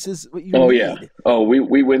great. This is what you need. Yeah. Oh,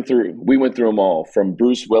 we went through them all, from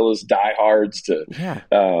Bruce Willis Die Hards to,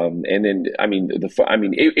 and then, I mean,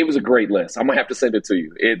 it was a great list. I'm going to have to send it to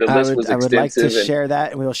you. The list was extensive. I would like to share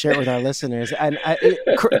that, and we'll share it with our listeners. And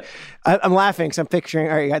I'm laughing because I'm picturing,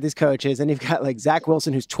 all right, you got these coaches, and you've got like Zach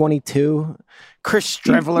Wilson, who's 22, Chris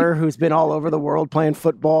Strevler, who's been all over the world playing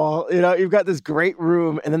football. You've got this great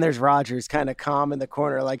room, and then there's Rogers kind of calm in the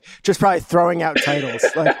corner, like just probably throwing out titles.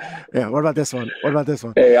 Like, what about this one? What about this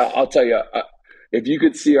one? Hey, I'll tell you, if you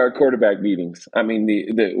could see our quarterback meetings, I mean,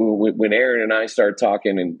 when Aaron and I start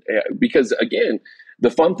talking, and because again,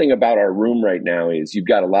 the fun thing about our room right now is you've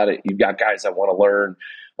got guys that want to learn,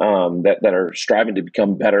 that are striving to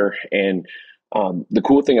become better. And the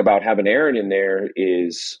cool thing about having Aaron in there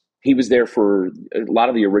is he was there for a lot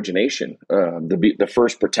of the origination, the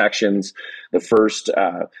first protections, the first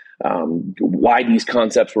why these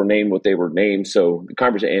concepts were named what they were named. So the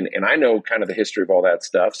conversation, and I know kind of the history of all that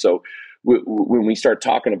stuff. So when we start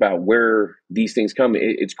talking about where these things come,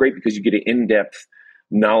 it's great because you get an in-depth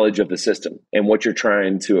knowledge of the system and what you're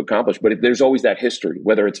trying to accomplish. But there's always that history,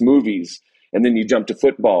 whether it's movies, and then you jump to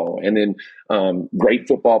football, and then great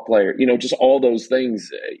football player, just all those things.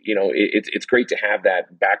 It's great to have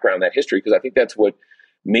that background, that history, because I think that's what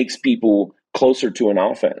makes people closer to an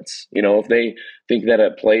offense. If they think that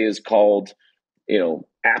a play is called,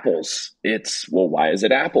 apples, it's, well, why is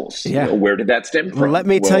it apples? Yeah. Where did that stem from? Well, let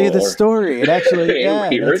me tell you the story. It actually,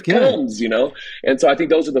 here it comes, And so I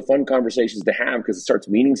think those are the fun conversations to have, because it starts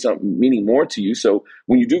meaning more to you. So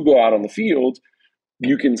when you do go out on the field,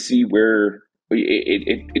 you can see where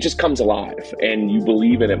it just comes alive, and you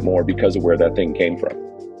believe in it more because of where that thing came from.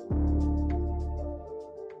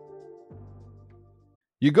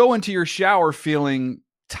 You go into your shower feeling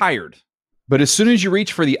tired, but as soon as you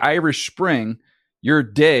reach for the Irish Spring, your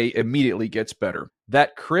day immediately gets better.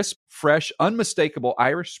 That crisp, fresh, unmistakable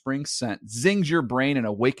Irish Spring scent zings your brain and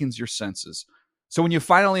awakens your senses. So when you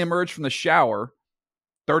finally emerge from the shower,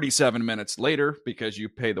 37 minutes later, because you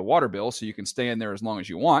pay the water bill so you can stay in there as long as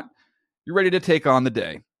you want, you're ready to take on the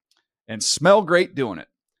day and smell great doing it.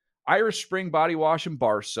 Irish Spring Body Wash and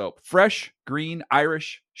Bar Soap. Fresh, green,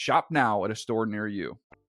 Irish. Shop now at a store near you.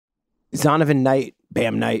 Zonovan Knight,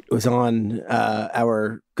 Bam Knight, was on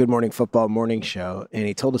our Good Morning Football morning show, and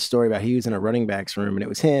he told a story about he was in a running backs room, and it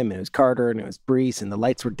was him, and it was Carter, and it was Brees, and the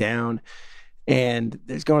lights were down, and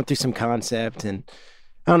there's going through some concept, and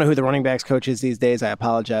I don't know who the running backs coach is these days. I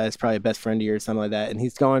apologize. Probably a best friend of yours, something like that. And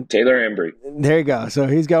he's going... Taylor Embry. There you go. So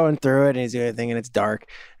he's going through it, and he's doing everything, and it's dark.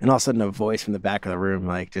 And all of a sudden, a voice from the back of the room,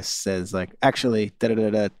 just says, actually,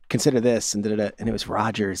 da-da-da-da, consider this, and da-da-da. And it was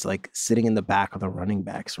Rodgers, sitting in the back of the running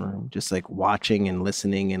backs room, just, watching and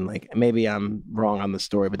listening. And, maybe I'm wrong on the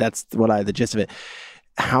story, but that's the gist of it.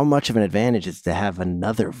 How much of an advantage is to have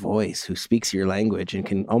another voice who speaks your language and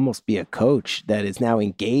can almost be a coach that is now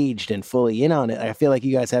engaged and fully in on it? I feel like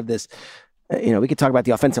you guys have this, we could talk about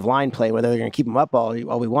the offensive line play, whether they're going to keep him up all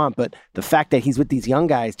we want, but the fact that he's with these young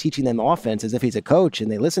guys teaching them offense as if he's a coach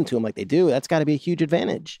and they listen to him like they do, that's got to be a huge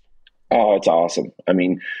advantage. Oh, it's awesome. I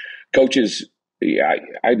mean, coaches,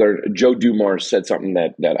 I learned, Joe Dumars said something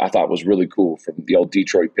that I thought was really cool from the old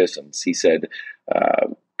Detroit Pistons. He said,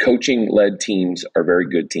 coaching-led teams are very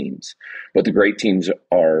good teams, but the great teams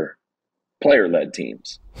are player-led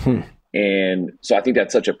teams. And so I think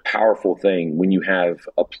that's such a powerful thing when you have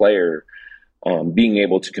a player being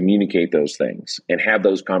able to communicate those things and have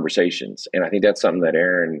those conversations. And I think that's something that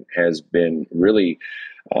Aaron has been really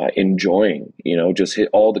enjoying, just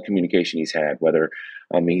all the communication he's had, whether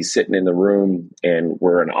he's sitting in the room and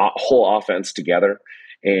we're a whole offense together,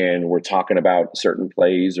 and we're talking about certain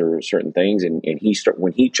plays or certain things, and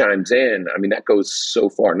when he chimes in, I mean, that goes so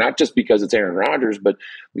far, not just because it's Aaron Rodgers, but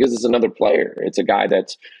because it's another player. It's a guy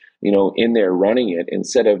that's, in there running it,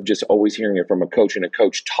 instead of just always hearing it from a coach and a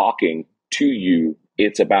coach talking to you.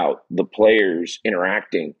 It's about the players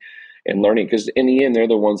interacting and learning, because in the end, they're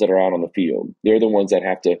the ones that are out on the field. They're the ones that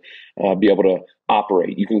have to be able to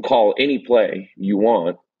operate. You can call any play you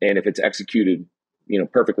want, and if it's executed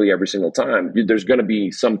perfectly every single time, there's going to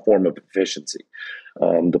be some form of efficiency.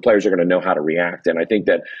 The players are going to know how to react. And I think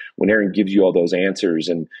that when Aaron gives you all those answers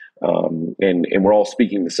and we're all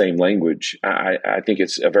speaking the same language, I think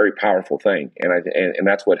it's a very powerful thing. And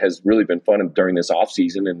that's what has really been fun during this off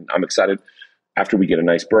season. And I'm excited after we get a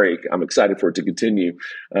nice break. I'm excited for it to continue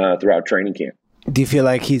throughout training camp. Do you feel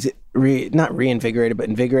like he's not reinvigorated, but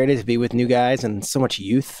invigorated to be with new guys and so much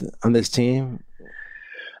youth on this team?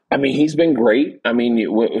 I mean, he's been great. I mean,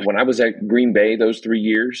 when I was at Green Bay those 3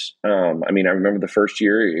 years, I remember the first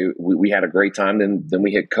year we had a great time. Then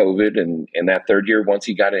we hit COVID, and that third year, once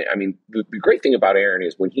he got it, I mean, the great thing about Aaron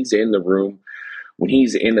is when he's in the room, when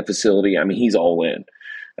he's in the facility, I mean, he's all in.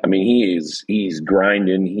 I mean, he's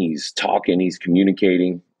grinding, he's talking, he's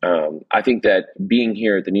communicating. I think that being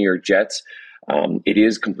here at the New York Jets, it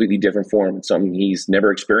is completely different for him. It's something he's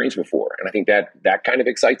never experienced before, and I think that kind of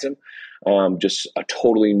excites him. Just a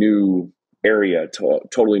totally new area,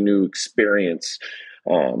 totally new experience.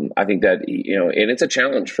 I think that, and it's a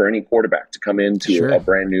challenge for any quarterback to come into a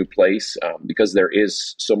brand new place because there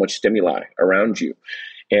is so much stimuli around you.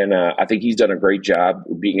 And I think he's done a great job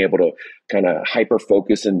being able to kind of hyper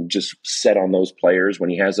focus and just set on those players when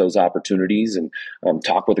he has those opportunities, and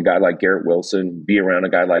talk with a guy like Garrett Wilson, be around a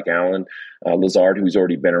guy like Allen Lazard, who's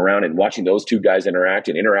already been around, and watching those two guys interact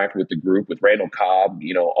with the group, with Randall Cobb,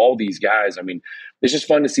 all these guys. I mean, it's just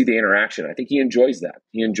fun to see the interaction. I think he enjoys that.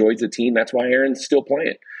 He enjoys the team. That's why Aaron's still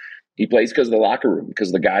playing. He plays because of the locker room, because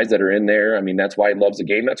of the guys that are in there. I mean, that's why he loves the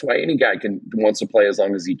game. That's why any guy wants to play as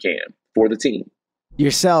long as he can for the team.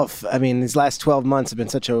 Yourself, I mean, these last 12 months have been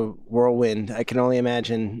such a whirlwind. I can only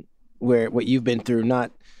imagine what you've been through,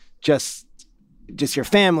 not just just your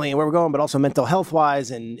family and where we're going, but also mental health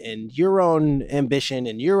wise and your own ambition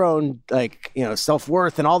and your own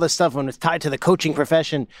self-worth and all this stuff when it's tied to the coaching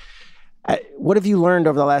profession. What have you learned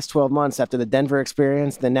over the last 12 months after the Denver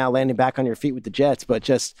experience, then now landing back on your feet with the Jets? But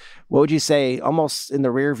just what would you say almost in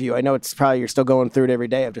the rear view? I know it's probably you're still going through it every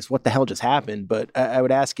day of just what the hell just happened. But I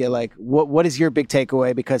would ask you, like, what is your big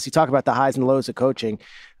takeaway? Because you talk about the highs and lows of coaching.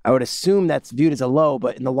 I would assume that's viewed as a low,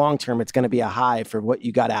 but in the long term, it's going to be a high for what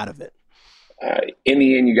you got out of it. In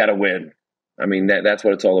the end, you got to win. I mean, that's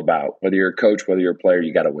what it's all about. Whether you're a coach, whether you're a player,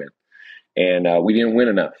 you got to win. And we didn't win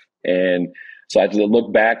enough. And so I have to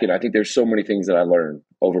look back, and I think there's so many things that I learned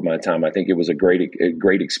over my time. I think it was a great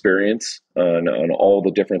experience on all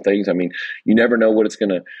the different things. I mean, you never know what it's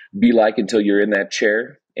going to be like until you're in that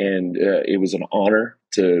chair. And it was an honor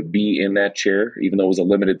to be in that chair, even though it was a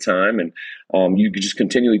limited time. And you could just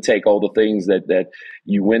continually take all the things that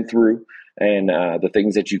you went through and the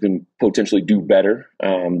things that you can potentially do better,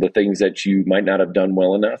 the things that you might not have done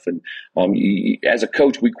well enough. And as a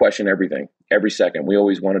coach, we question everything every second. We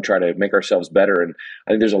always want to try to make ourselves better. And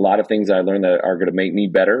I think there's a lot of things that I learned that are going to make me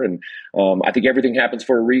better. And I think everything happens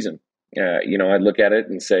for a reason. I look at it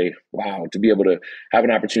and say, wow, to be able to have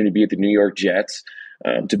an opportunity to be at the New York Jets,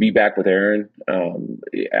 to be back with Aaron,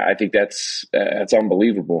 I think that's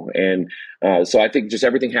unbelievable. And so I think just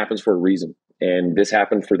everything happens for a reason. And this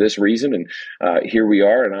happened for this reason, and here we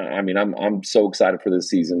are. And I'm so excited for this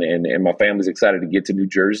season, and my family's excited to get to New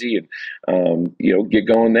Jersey and get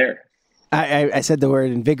going there. I said the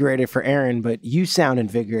word invigorated for Aaron, but you sound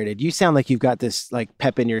invigorated. You sound like you've got this like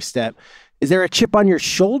pep in your step. Is there a chip on your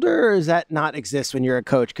shoulder, or does that not exist when you're a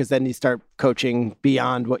coach? Because then you start coaching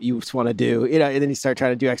beyond what you want to do, and then you start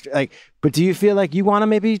trying to do extra. But do you feel like you want to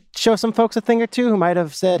maybe show some folks a thing or two who might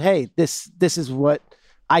have said, "Hey, this is what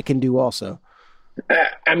I can do also"?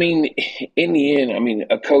 I mean, in the end,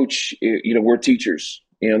 a coach, we're teachers.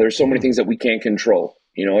 There's so many things that we can't control.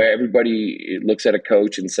 Everybody looks at a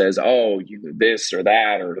coach and says, oh, this or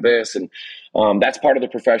that or this. And that's part of the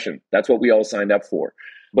profession. That's what we all signed up for.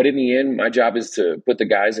 But in the end, my job is to put the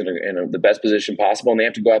guys in the best position possible, and they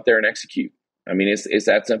have to go out there and execute. It's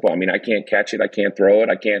that simple. I can't catch it. I can't throw it.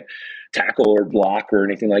 I can't tackle or block or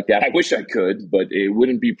anything like that. I wish I could, but it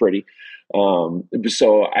wouldn't be pretty.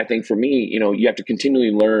 So I think for me, you have to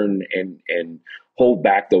continually learn and hold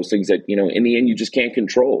back those things that, in the end, you just can't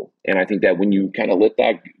control. And I think that when you kind of let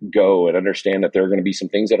that go and understand that there are going to be some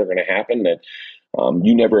things that are going to happen that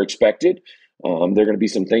you never expected, there are going to be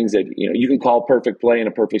some things that, you can call perfect play in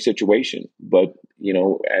a perfect situation. But,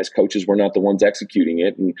 as coaches, we're not the ones executing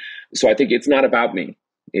it. And so I think it's not about me.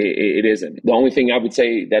 It isn't. The only thing I would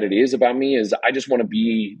say that it is about me is I just want to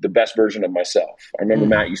be the best version of myself. I remember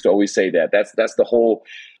Matt used to always say that. That's the whole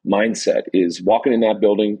mindset, is walking in that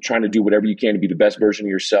building, trying to do whatever you can to be the best version of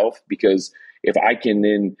yourself. Because if I can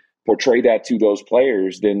then portray that to those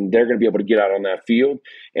players, then they're going to be able to get out on that field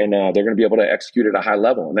and they're going to be able to execute at a high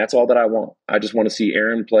level. And that's all that I want. I just want to see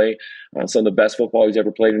Aaron play some of the best football he's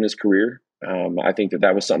ever played in his career. I think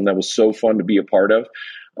that was something that was so fun to be a part of.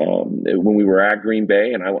 When we were at Green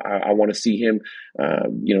Bay, and I want to see him,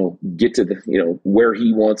 get to the, where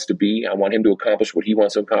he wants to be. I want him to accomplish what he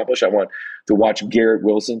wants to accomplish. I want to watch Garrett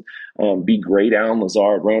Wilson be great. Allen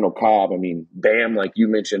Lazard, Randall Cobb. Bam, like you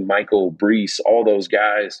mentioned, Michael Brees, all those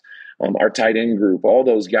guys, our tight end group, all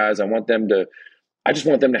those guys. I just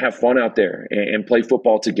want them to have fun out there and play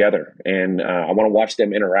football together. And I want to watch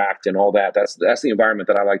them interact and all that. That's the environment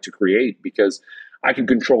that I like to create, because I can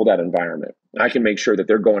control that environment. I can make sure that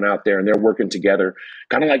they're going out there and they're working together.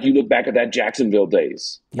 Kind of like you look back at that Jacksonville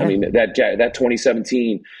days. Yeah. That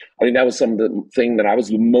 2017, I think that was some of the thing that I was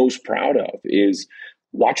the most proud of, is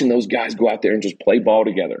watching those guys go out there and just play ball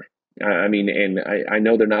together. I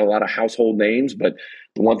know they're not a lot of household names, but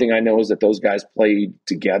the one thing I know is that those guys played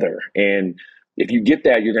together. And if you get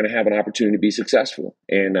that, you're going to have an opportunity to be successful.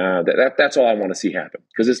 And that's all I want to see happen,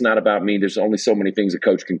 because it's not about me. There's only so many things a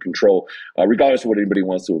coach can control, regardless of what anybody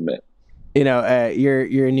wants to admit.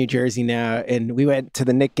 You're in New Jersey now, and we went to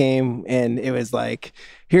the Knicks game, and it was like,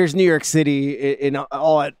 here's New York City in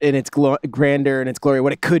its grandeur and its glory,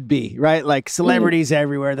 what it could be, right? Like celebrities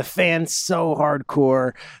everywhere, the fans so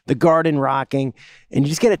hardcore, the Garden rocking, and you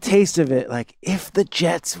just get a taste of it. Like, if the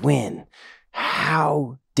Jets win,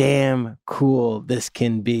 how damn cool this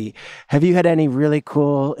can be. Have you had any really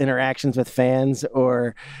cool interactions with fans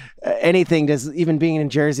or anything? Does even being in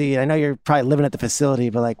Jersey, I know you're probably living at the facility,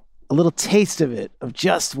 but like a little taste of it, of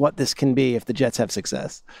just what this can be if the Jets have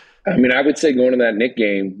success? I would say going to that Knicks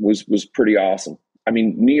game was pretty awesome.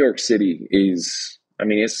 New York City is,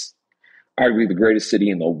 it's arguably the greatest city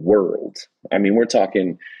in the world. We're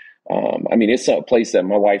talking I mean, it's a place that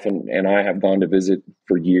my wife and I have gone to visit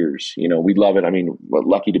for years. You know, we love it. I mean, we're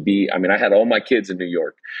lucky to be. I mean, I had all my kids in New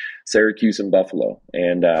York, Syracuse and Buffalo,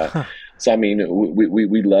 and so I mean,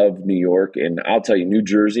 we love New York. And I'll tell you, New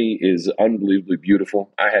Jersey is unbelievably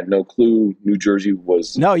beautiful. I had no clue New Jersey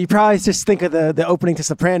was. No, you probably just think of the opening to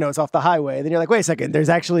Sopranos off the highway, and then you're like, wait a second, there's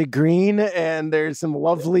actually green and there's some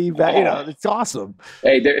lovely, it's awesome.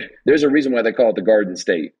 Hey, there's a reason why they call it the Garden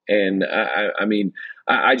State, and I mean.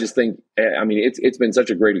 I just think, I mean, it's been such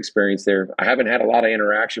a great experience there. I haven't had a lot of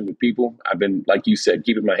interaction with people. I've been, like you said,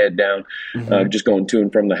 keeping my head down, just going to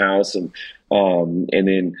and from the house, and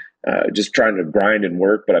then just trying to grind and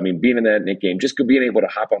work. But I mean, being in that Knick game, just being able to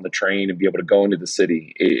hop on the train and be able to go into the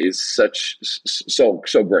city is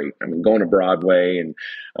so great. I mean, going to Broadway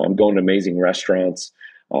and going to amazing restaurants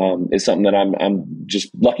is something that I'm just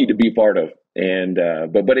lucky to be part of. And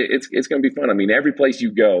but it's going to be fun. I mean, every place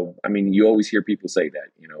you go, I mean, you always hear people say that,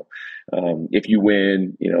 you know, if you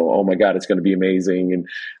win, you know, oh my God, it's going to be amazing and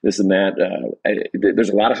this and that. There's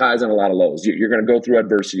a lot of highs and a lot of lows. You're going to go through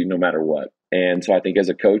adversity no matter what. And so I think as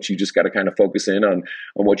a coach, you just got to kind of focus in on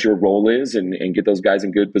what your role is and get those guys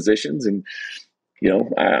in good positions. And, you know,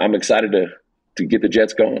 I'm excited to get the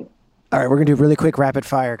Jets going. All right, we're going to do really quick rapid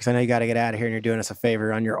fire because I know you got to get out of here and you're doing us a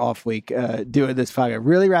favor on your off week doing this fire.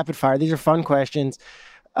 Really rapid fire. These are fun questions,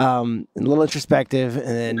 a little introspective,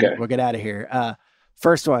 and then we'll get out of here.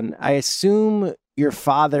 First one, I assume your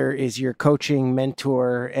father is your coaching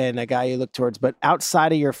mentor and a guy you look towards, but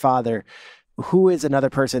outside of your father, who is another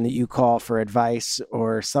person that you call for advice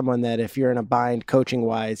or someone that if you're in a bind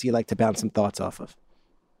coaching-wise, you like to bounce some thoughts off of?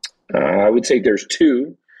 I would say there's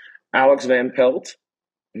two. Alex Van Pelt,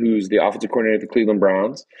 who's the offensive coordinator of the Cleveland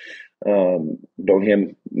Browns. Known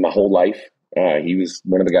him my whole life. He was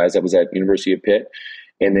one of the guys that was at University of Pitt.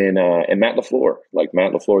 And then and Matt LaFleur. Like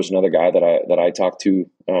Matt LaFleur is another guy that I talked to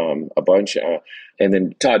a bunch. And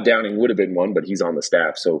then Todd Downing would have been one, but he's on the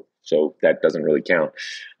staff, so that doesn't really count.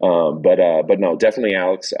 But no, definitely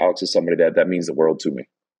Alex. Alex is somebody that means the world to me.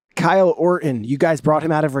 Kyle Orton, you guys brought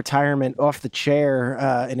him out of retirement off the chair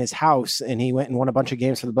in his house, and he went and won a bunch of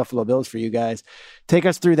games for the Buffalo Bills for you guys. Take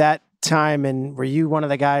us through that time, and were you one of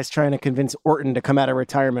the guys trying to convince Orton to come out of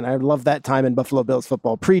retirement? I love that time in Buffalo Bills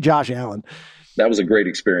football, pre-Josh Allen. That was a great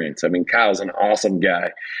experience. I mean, Kyle's an awesome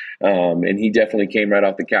guy, and he definitely came right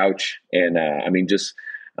off the couch. And I mean, just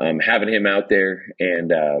having him out there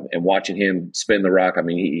and watching him spin the rock. I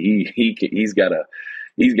mean, he's got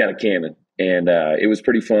a cannon. And it was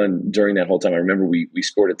pretty fun during that whole time. I remember we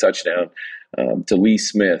scored a touchdown to Lee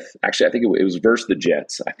Smith. Actually, I think it was versus the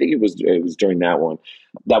Jets. I think it was during that one.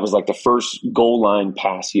 That was like the first goal line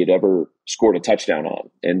pass he had ever scored a touchdown on.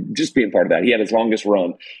 And just being part of that, he had his longest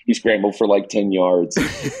run. He scrambled for like 10 yards,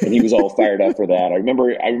 and he was all fired up for that. I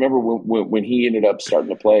remember when he ended up starting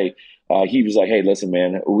to play. He was like, hey, listen,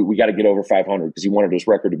 man, we got to get over 500 because he wanted his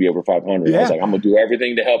record to be over 500. Yeah. I was like, I'm going to do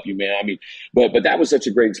everything to help you, man. I mean, but that was such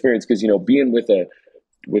a great experience because, you know, being with an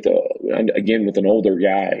older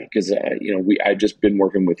guy because, you know, I'd just been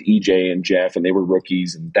working with EJ and Jeff and they were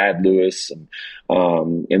rookies and Thad Lewis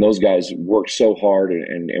and those guys worked so hard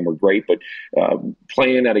and were great. But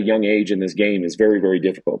playing at a young age in this game is very, very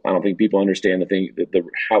difficult. I don't think people understand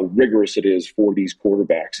how rigorous it is for these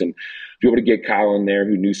quarterbacks. And to be able to get Kyle in there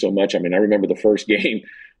who knew so much. I mean, I remember the first game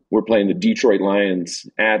we're playing the Detroit Lions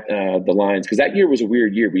at the Lions because that year was a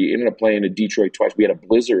weird year. We ended up playing in Detroit twice. We had a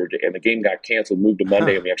blizzard and the game got canceled, moved to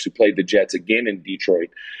Monday, and we actually played the Jets again in Detroit.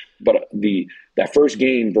 But that first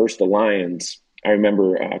game versus the Lions, I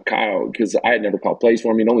remember Kyle, because I had never called plays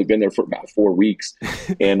for him. He'd only been there for about 4 weeks.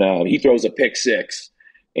 And he throws a pick six.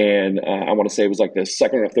 And I want to say it was like the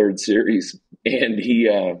second or third series. And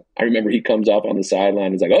I remember he comes up on the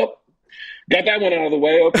sideline. He's like, oh, got that one out of the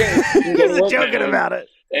way. Okay. He was joking about it.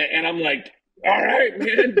 And I'm like, all right,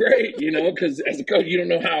 man, great. You know, because as a coach, you don't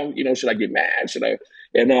know how, you know, should I get mad? Should I?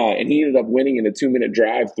 And he ended up winning in a 2-minute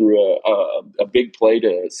drive through a big play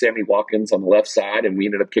to Sammy Watkins on the left side. And we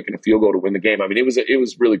ended up kicking a field goal to win the game. I mean, it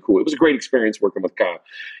was really cool. It was a great experience working with Kyle.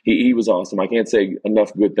 He was awesome. I can't say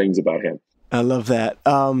enough good things about him. I love that.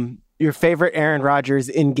 Your favorite Aaron Rodgers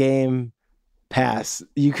in-game pass.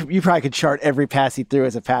 You probably could chart every pass he threw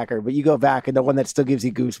as a Packer, but you go back and the one that still gives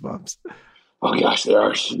you goosebumps. Oh gosh,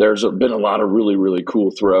 there's been a lot of really, really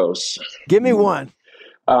cool throws. Give me one.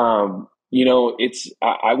 You know,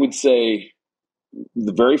 I would say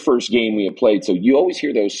the very first game we had played. So you always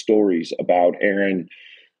hear those stories about Aaron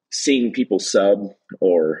seeing people sub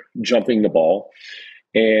or jumping the ball.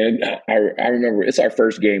 And I remember it's our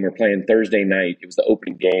first game. We're playing Thursday night. It was the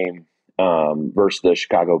opening game versus the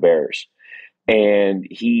Chicago Bears. And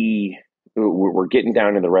he we're getting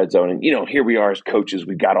down in the red zone, and here we are as coaches.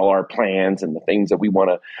 We've got all our plans and the things that we want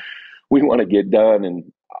to get done,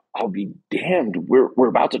 and I'll be damned. We're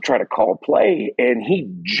about to try to call a play, and he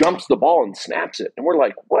jumps the ball and snaps it, and we're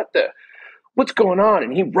like, what's going on?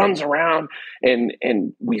 And he runs around, and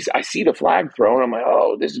I see the flag thrown. I'm like,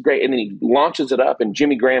 oh, this is great. And then he launches it up, and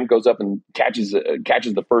Jimmy Graham goes up and catches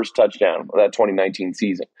the first touchdown of that 2019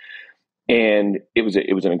 season. And it was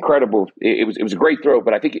an incredible. It was a great throw,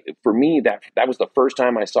 but I think for me that was the first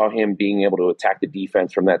time I saw him being able to attack the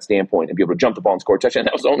defense from that standpoint and be able to jump the ball and score a touchdown.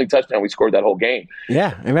 That was the only touchdown we scored that whole game.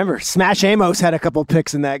 Yeah, I remember Smash Amos had a couple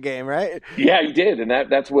picks in that game, right? Yeah, he did, and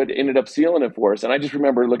that's what ended up sealing it for us. And I just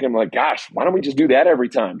remember looking at him like, gosh, why don't we just do that every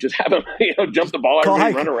time? Just have him, jump the ball,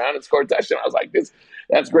 everybody run around and score a touchdown. I was like,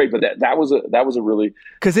 that's great, but that was a really,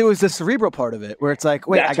 because it was the cerebral part of it where it's like,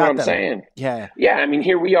 wait, that's I got what I'm saying. Yeah. I mean,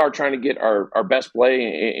 here we are trying to get our best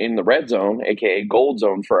play in the red zone, aka gold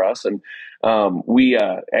zone for us, and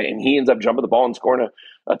and he ends up jumping the ball and scoring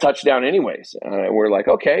a touchdown anyways. And we're like,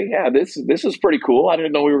 okay, yeah, this is pretty cool. I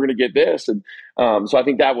didn't know we were going to get this, and so I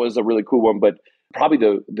think that was a really cool one. But probably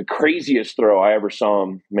the craziest throw I ever saw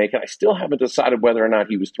him make, and I still haven't decided whether or not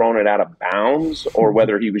he was throwing it out of bounds or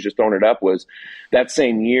whether he was just throwing it up, was that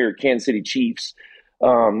same year, Kansas City Chiefs.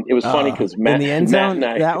 It was funny because Matt, in the end zone,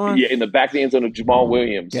 Matt and I, that one? yeah, in the back of the end zone of Jamal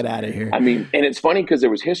Williams. Get out of here. I mean, and it's funny because there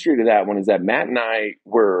was history to that one, is that Matt and I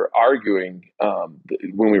were arguing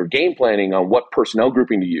when we were game planning on what personnel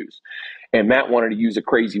grouping to use. And Matt wanted to use a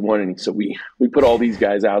crazy one, and so we put all these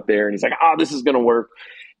guys out there, and he's like, this is going to work.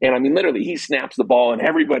 And I mean, literally, he snaps the ball, and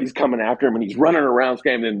everybody's coming after him, and he's running around,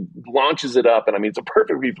 screaming, and launches it up. And I mean, it's a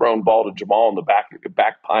perfectly thrown ball to Jamal in the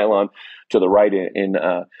back pylon to the right in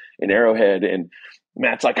Arrowhead. And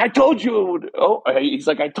Matt's like, I told you it would. He's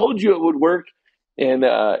like, I told you it would work. And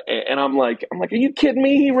I'm like, are you kidding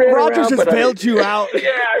me? He ran Rodgers around, just bailed you out. Yeah,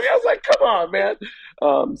 I was like, come on,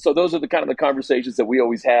 man. So those are the kind of the conversations that we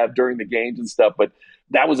always have during the games and stuff. But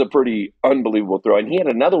that was a pretty unbelievable throw. And he had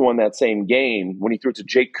another one that same game when he threw it to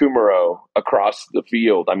Jake Kumaro across the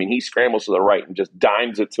field. I mean, he scrambles to the right and just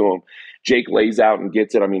dimes it to him. Jake lays out and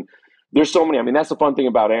gets it. I mean, there's so many. I mean, that's the fun thing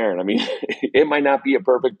about Aaron. I mean, it might not be a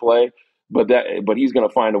perfect play, but he's going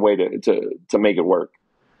to find a way to make it work.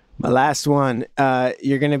 My last one,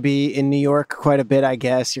 you're going to be in New York quite a bit, I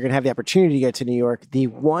guess. You're going to have the opportunity to get to New York. The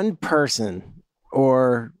one person,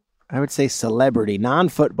 or I would say celebrity,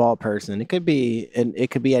 non-football person, it could be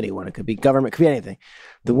anyone. It could be government, it could be anything.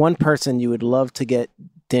 The one person you would love to get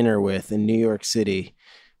dinner with in New York City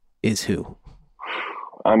is who?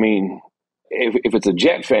 I mean, if it's a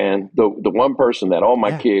Jet fan, the one person that all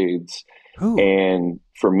my kids and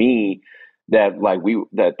for me,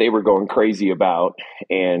 that they were going crazy about,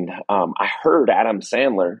 and I heard Adam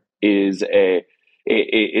Sandler is a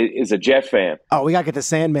Jet fan. Oh, we gotta get the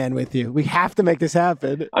Sandman with you. We have to make this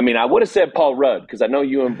happen. I mean, I would have said Paul Rudd because I know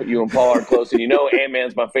you and Paul are close, and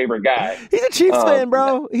Ant-Man's my favorite guy. He's a Chiefs fan,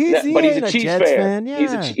 bro. He's a Chiefs fan.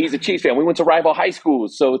 Yeah. He's a Chiefs fan. We went to rival high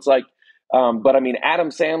schools, so it's like. But I mean, Adam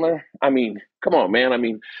Sandler. I mean, come on, man. I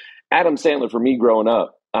mean, Adam Sandler for me growing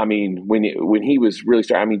up. I mean, when he was really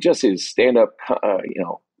starting, I mean, just his stand-up,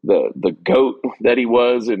 the GOAT that he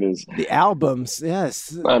was, and the albums,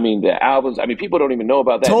 yes. I mean, the albums. I mean, people don't even know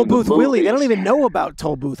about that. Toll Booth Willie. They don't even know about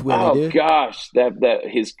Toll Booth Willie. Oh dude. Gosh,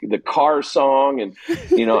 the car song, and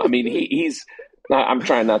I mean, he's. I'm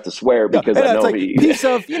trying not to swear because I know it's like piece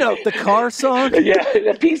of the car song.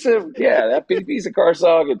 that piece of car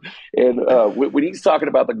song, and when he's talking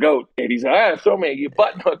about the GOAT, and he's like, throw me, you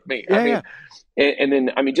button hook me. Yeah, I mean, and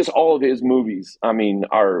then I mean, just all of his movies. I mean,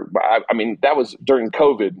 that was during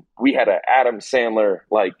COVID. We had an Adam Sandler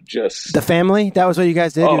just The Family. That was what you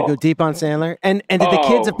guys did. You go deep on Sandler. And did the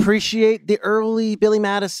kids appreciate the early Billy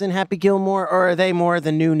Madison, Happy Gilmore, or are they more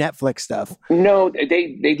the new Netflix stuff? No,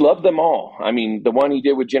 they love them all. I mean, the one he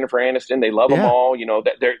did with Jennifer Aniston, they love them all.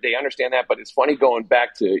 They understand that. But it's funny going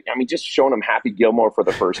back to, I mean, just showing them Happy Gilmore for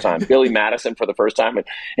the first time, Billy Madison for the first time,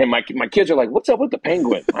 and my kids are like, "What's up with the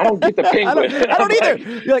penguin? I don't get the penguin." I don't either.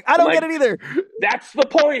 You're like, I don't get it either. That's the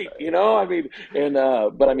point, I mean, and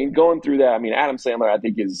but I mean, going through that, I mean, Adam Sandler, I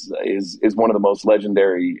think is one of the most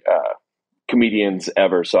legendary comedians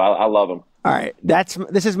ever. So I love him. All right,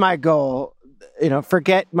 this is my goal.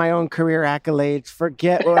 Forget my own career accolades.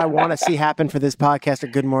 Forget what I want to see happen for this podcast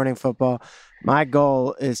at Good Morning Football. My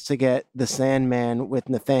goal is to get the Sandman with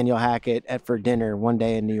Nathaniel Hackett for dinner one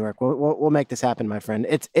day in New York. We'll make this happen, my friend.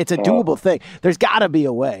 It's a doable thing. There's got to be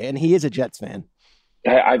a way, and he is a Jets fan.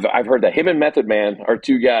 I've heard that him and Method Man are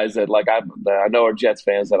two guys that I know are Jets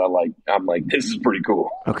fans that I like. I'm like, this is pretty cool.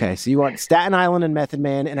 Okay, so you want Staten Island and Method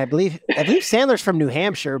Man, and I believe Sandler's from New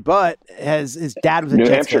Hampshire, but his dad was a New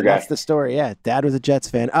Jets Hampshire fan. guy. That's the story. Yeah, dad was a Jets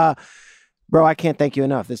fan. Bro, I can't thank you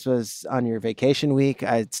enough. This was on your vacation week.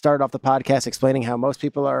 I started off the podcast explaining how most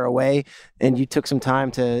people are away, and you took some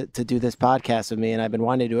time to do this podcast with me, and I've been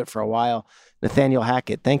wanting to do it for a while. Nathaniel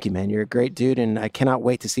Hackett, thank you, man. You're a great dude, and I cannot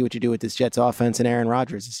wait to see what you do with this Jets offense and Aaron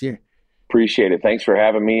Rodgers this year. Appreciate it. Thanks for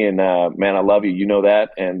having me, and man, I love you. You know that,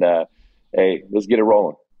 and hey, let's get it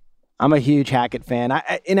rolling. I'm a huge Hackett fan.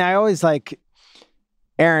 I always like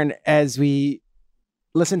Aaron as we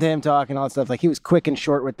listen to him talk and all that stuff. Like, he was quick and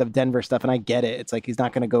short with the Denver stuff, and I get it. It's like he's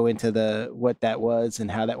not going to go into what that was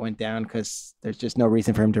and how that went down because there's just no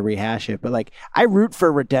reason for him to rehash it. But like, I root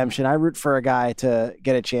for redemption. I root for a guy to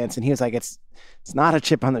get a chance, and he was like, it's not a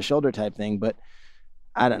chip on the shoulder type thing, but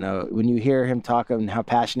I don't know. When you hear him talk and how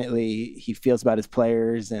passionately he feels about his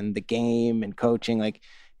players and the game and coaching, like,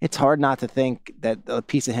 it's hard not to think that a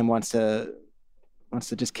piece of him wants to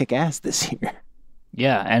just kick ass this year.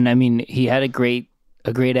 Yeah, and I mean, he had a great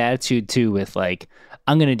attitude too, with like,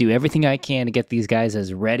 I'm going to do everything I can to get these guys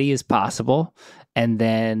as ready as possible, and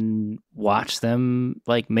then watch them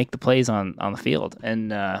like make the plays on the field.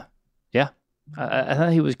 And I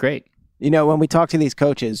thought he was great. You know, when we talk to these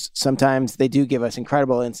coaches, sometimes they do give us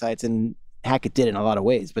incredible insights, and Hackett did in a lot of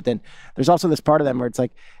ways. But then there's also this part of them where it's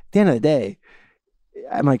like, at the end of the day,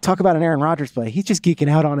 I'm like, talk about an Aaron Rodgers play. He's just geeking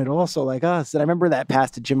out on it also, like us. And I remember that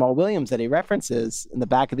pass to Jamal Williams that he references in the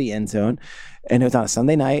back of the end zone. And it was on a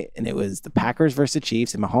Sunday night, and it was the Packers versus the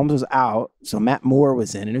Chiefs, and Mahomes was out. So Matt Moore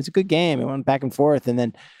was in, and it was a good game. It went back and forth. And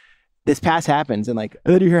then this pass happens, and like,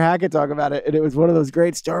 and then you hear Hackett talk about it, and it was one of those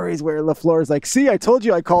great stories where LaFleur is like, "See, I told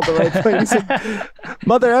you I called the right play." He's like,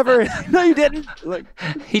 "Mother ever? No, you didn't." Like,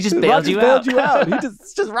 he just bailed you out.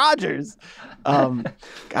 It's just Rodgers.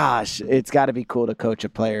 Gosh, it's got to be cool to coach a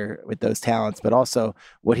player with those talents, but also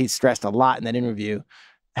what he stressed a lot in that interview,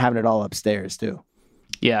 having it all upstairs too.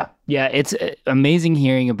 Yeah, it's amazing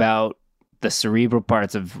hearing about the cerebral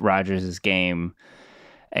parts of Rodgers' game,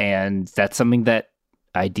 and that's something that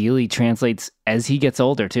ideally translates as he gets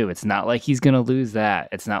older too. It's not like he's going to lose that.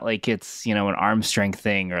 It's not like it's, an arm strength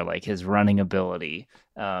thing or like his running ability.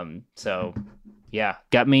 So yeah,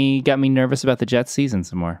 got me nervous about the Jets season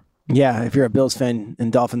some more. Yeah. If you're a Bills fan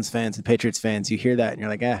and Dolphins fans and Patriots fans, you hear that and you're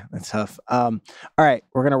like, that's tough. All right.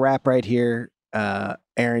 We're going to wrap right here.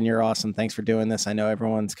 Aaron, you're awesome. Thanks for doing this. I know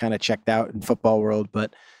everyone's kind of checked out in football world,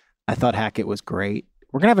 but I thought Hackett was great.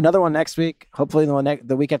 We're going to have another one next week. Hopefully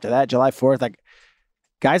the week after that, July 4th, like,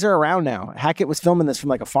 guys are around now. Hackett was filming this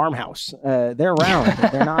from like a farmhouse. They're around.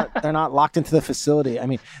 They're not locked into the facility. I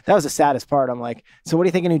mean, that was the saddest part. I'm like, so what do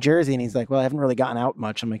you think of New Jersey? And he's like, well, I haven't really gotten out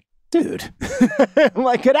much. I'm like, dude, I'm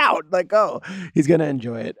like, get out. Like, go. He's going to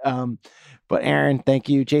enjoy it. But Aaron, thank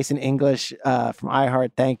you. Jason English from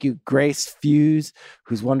iHeart, thank you. Grace Fuse,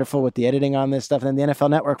 who's wonderful with the editing on this stuff. And then the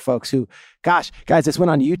NFL Network folks who, gosh, guys, this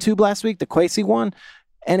went on YouTube last week, the Kwesi one.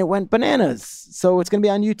 And it went bananas. So it's going to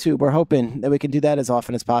be on YouTube. We're hoping that we can do that as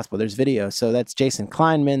often as possible. There's video. So that's Jason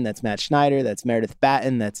Kleinman. That's Matt Schneider. That's Meredith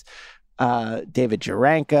Batten. That's David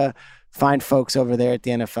Jaranka. Fine folks over there at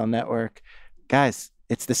the NFL Network. Guys,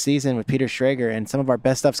 it's the season with Peter Schrager, and some of our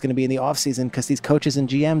best stuff's going to be in the offseason because these coaches and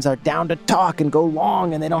GMs are down to talk and go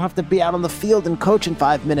long, and they don't have to be out on the field and coach in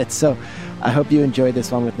 5 minutes. So I hope you enjoyed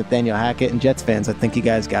this one with Nathaniel Hackett and Jets fans. I think you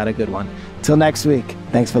guys got a good one. Till next week,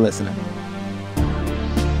 thanks for listening.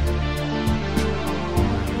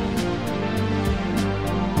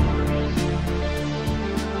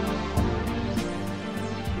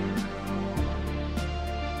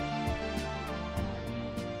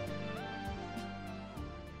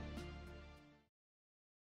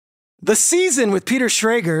 The Season with Peter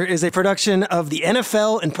Schrager is a production of the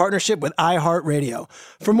NFL in partnership with iHeartRadio.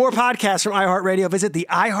 For more podcasts from iHeartRadio, visit the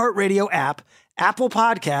iHeartRadio app, Apple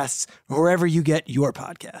Podcasts, or wherever you get your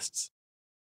podcasts.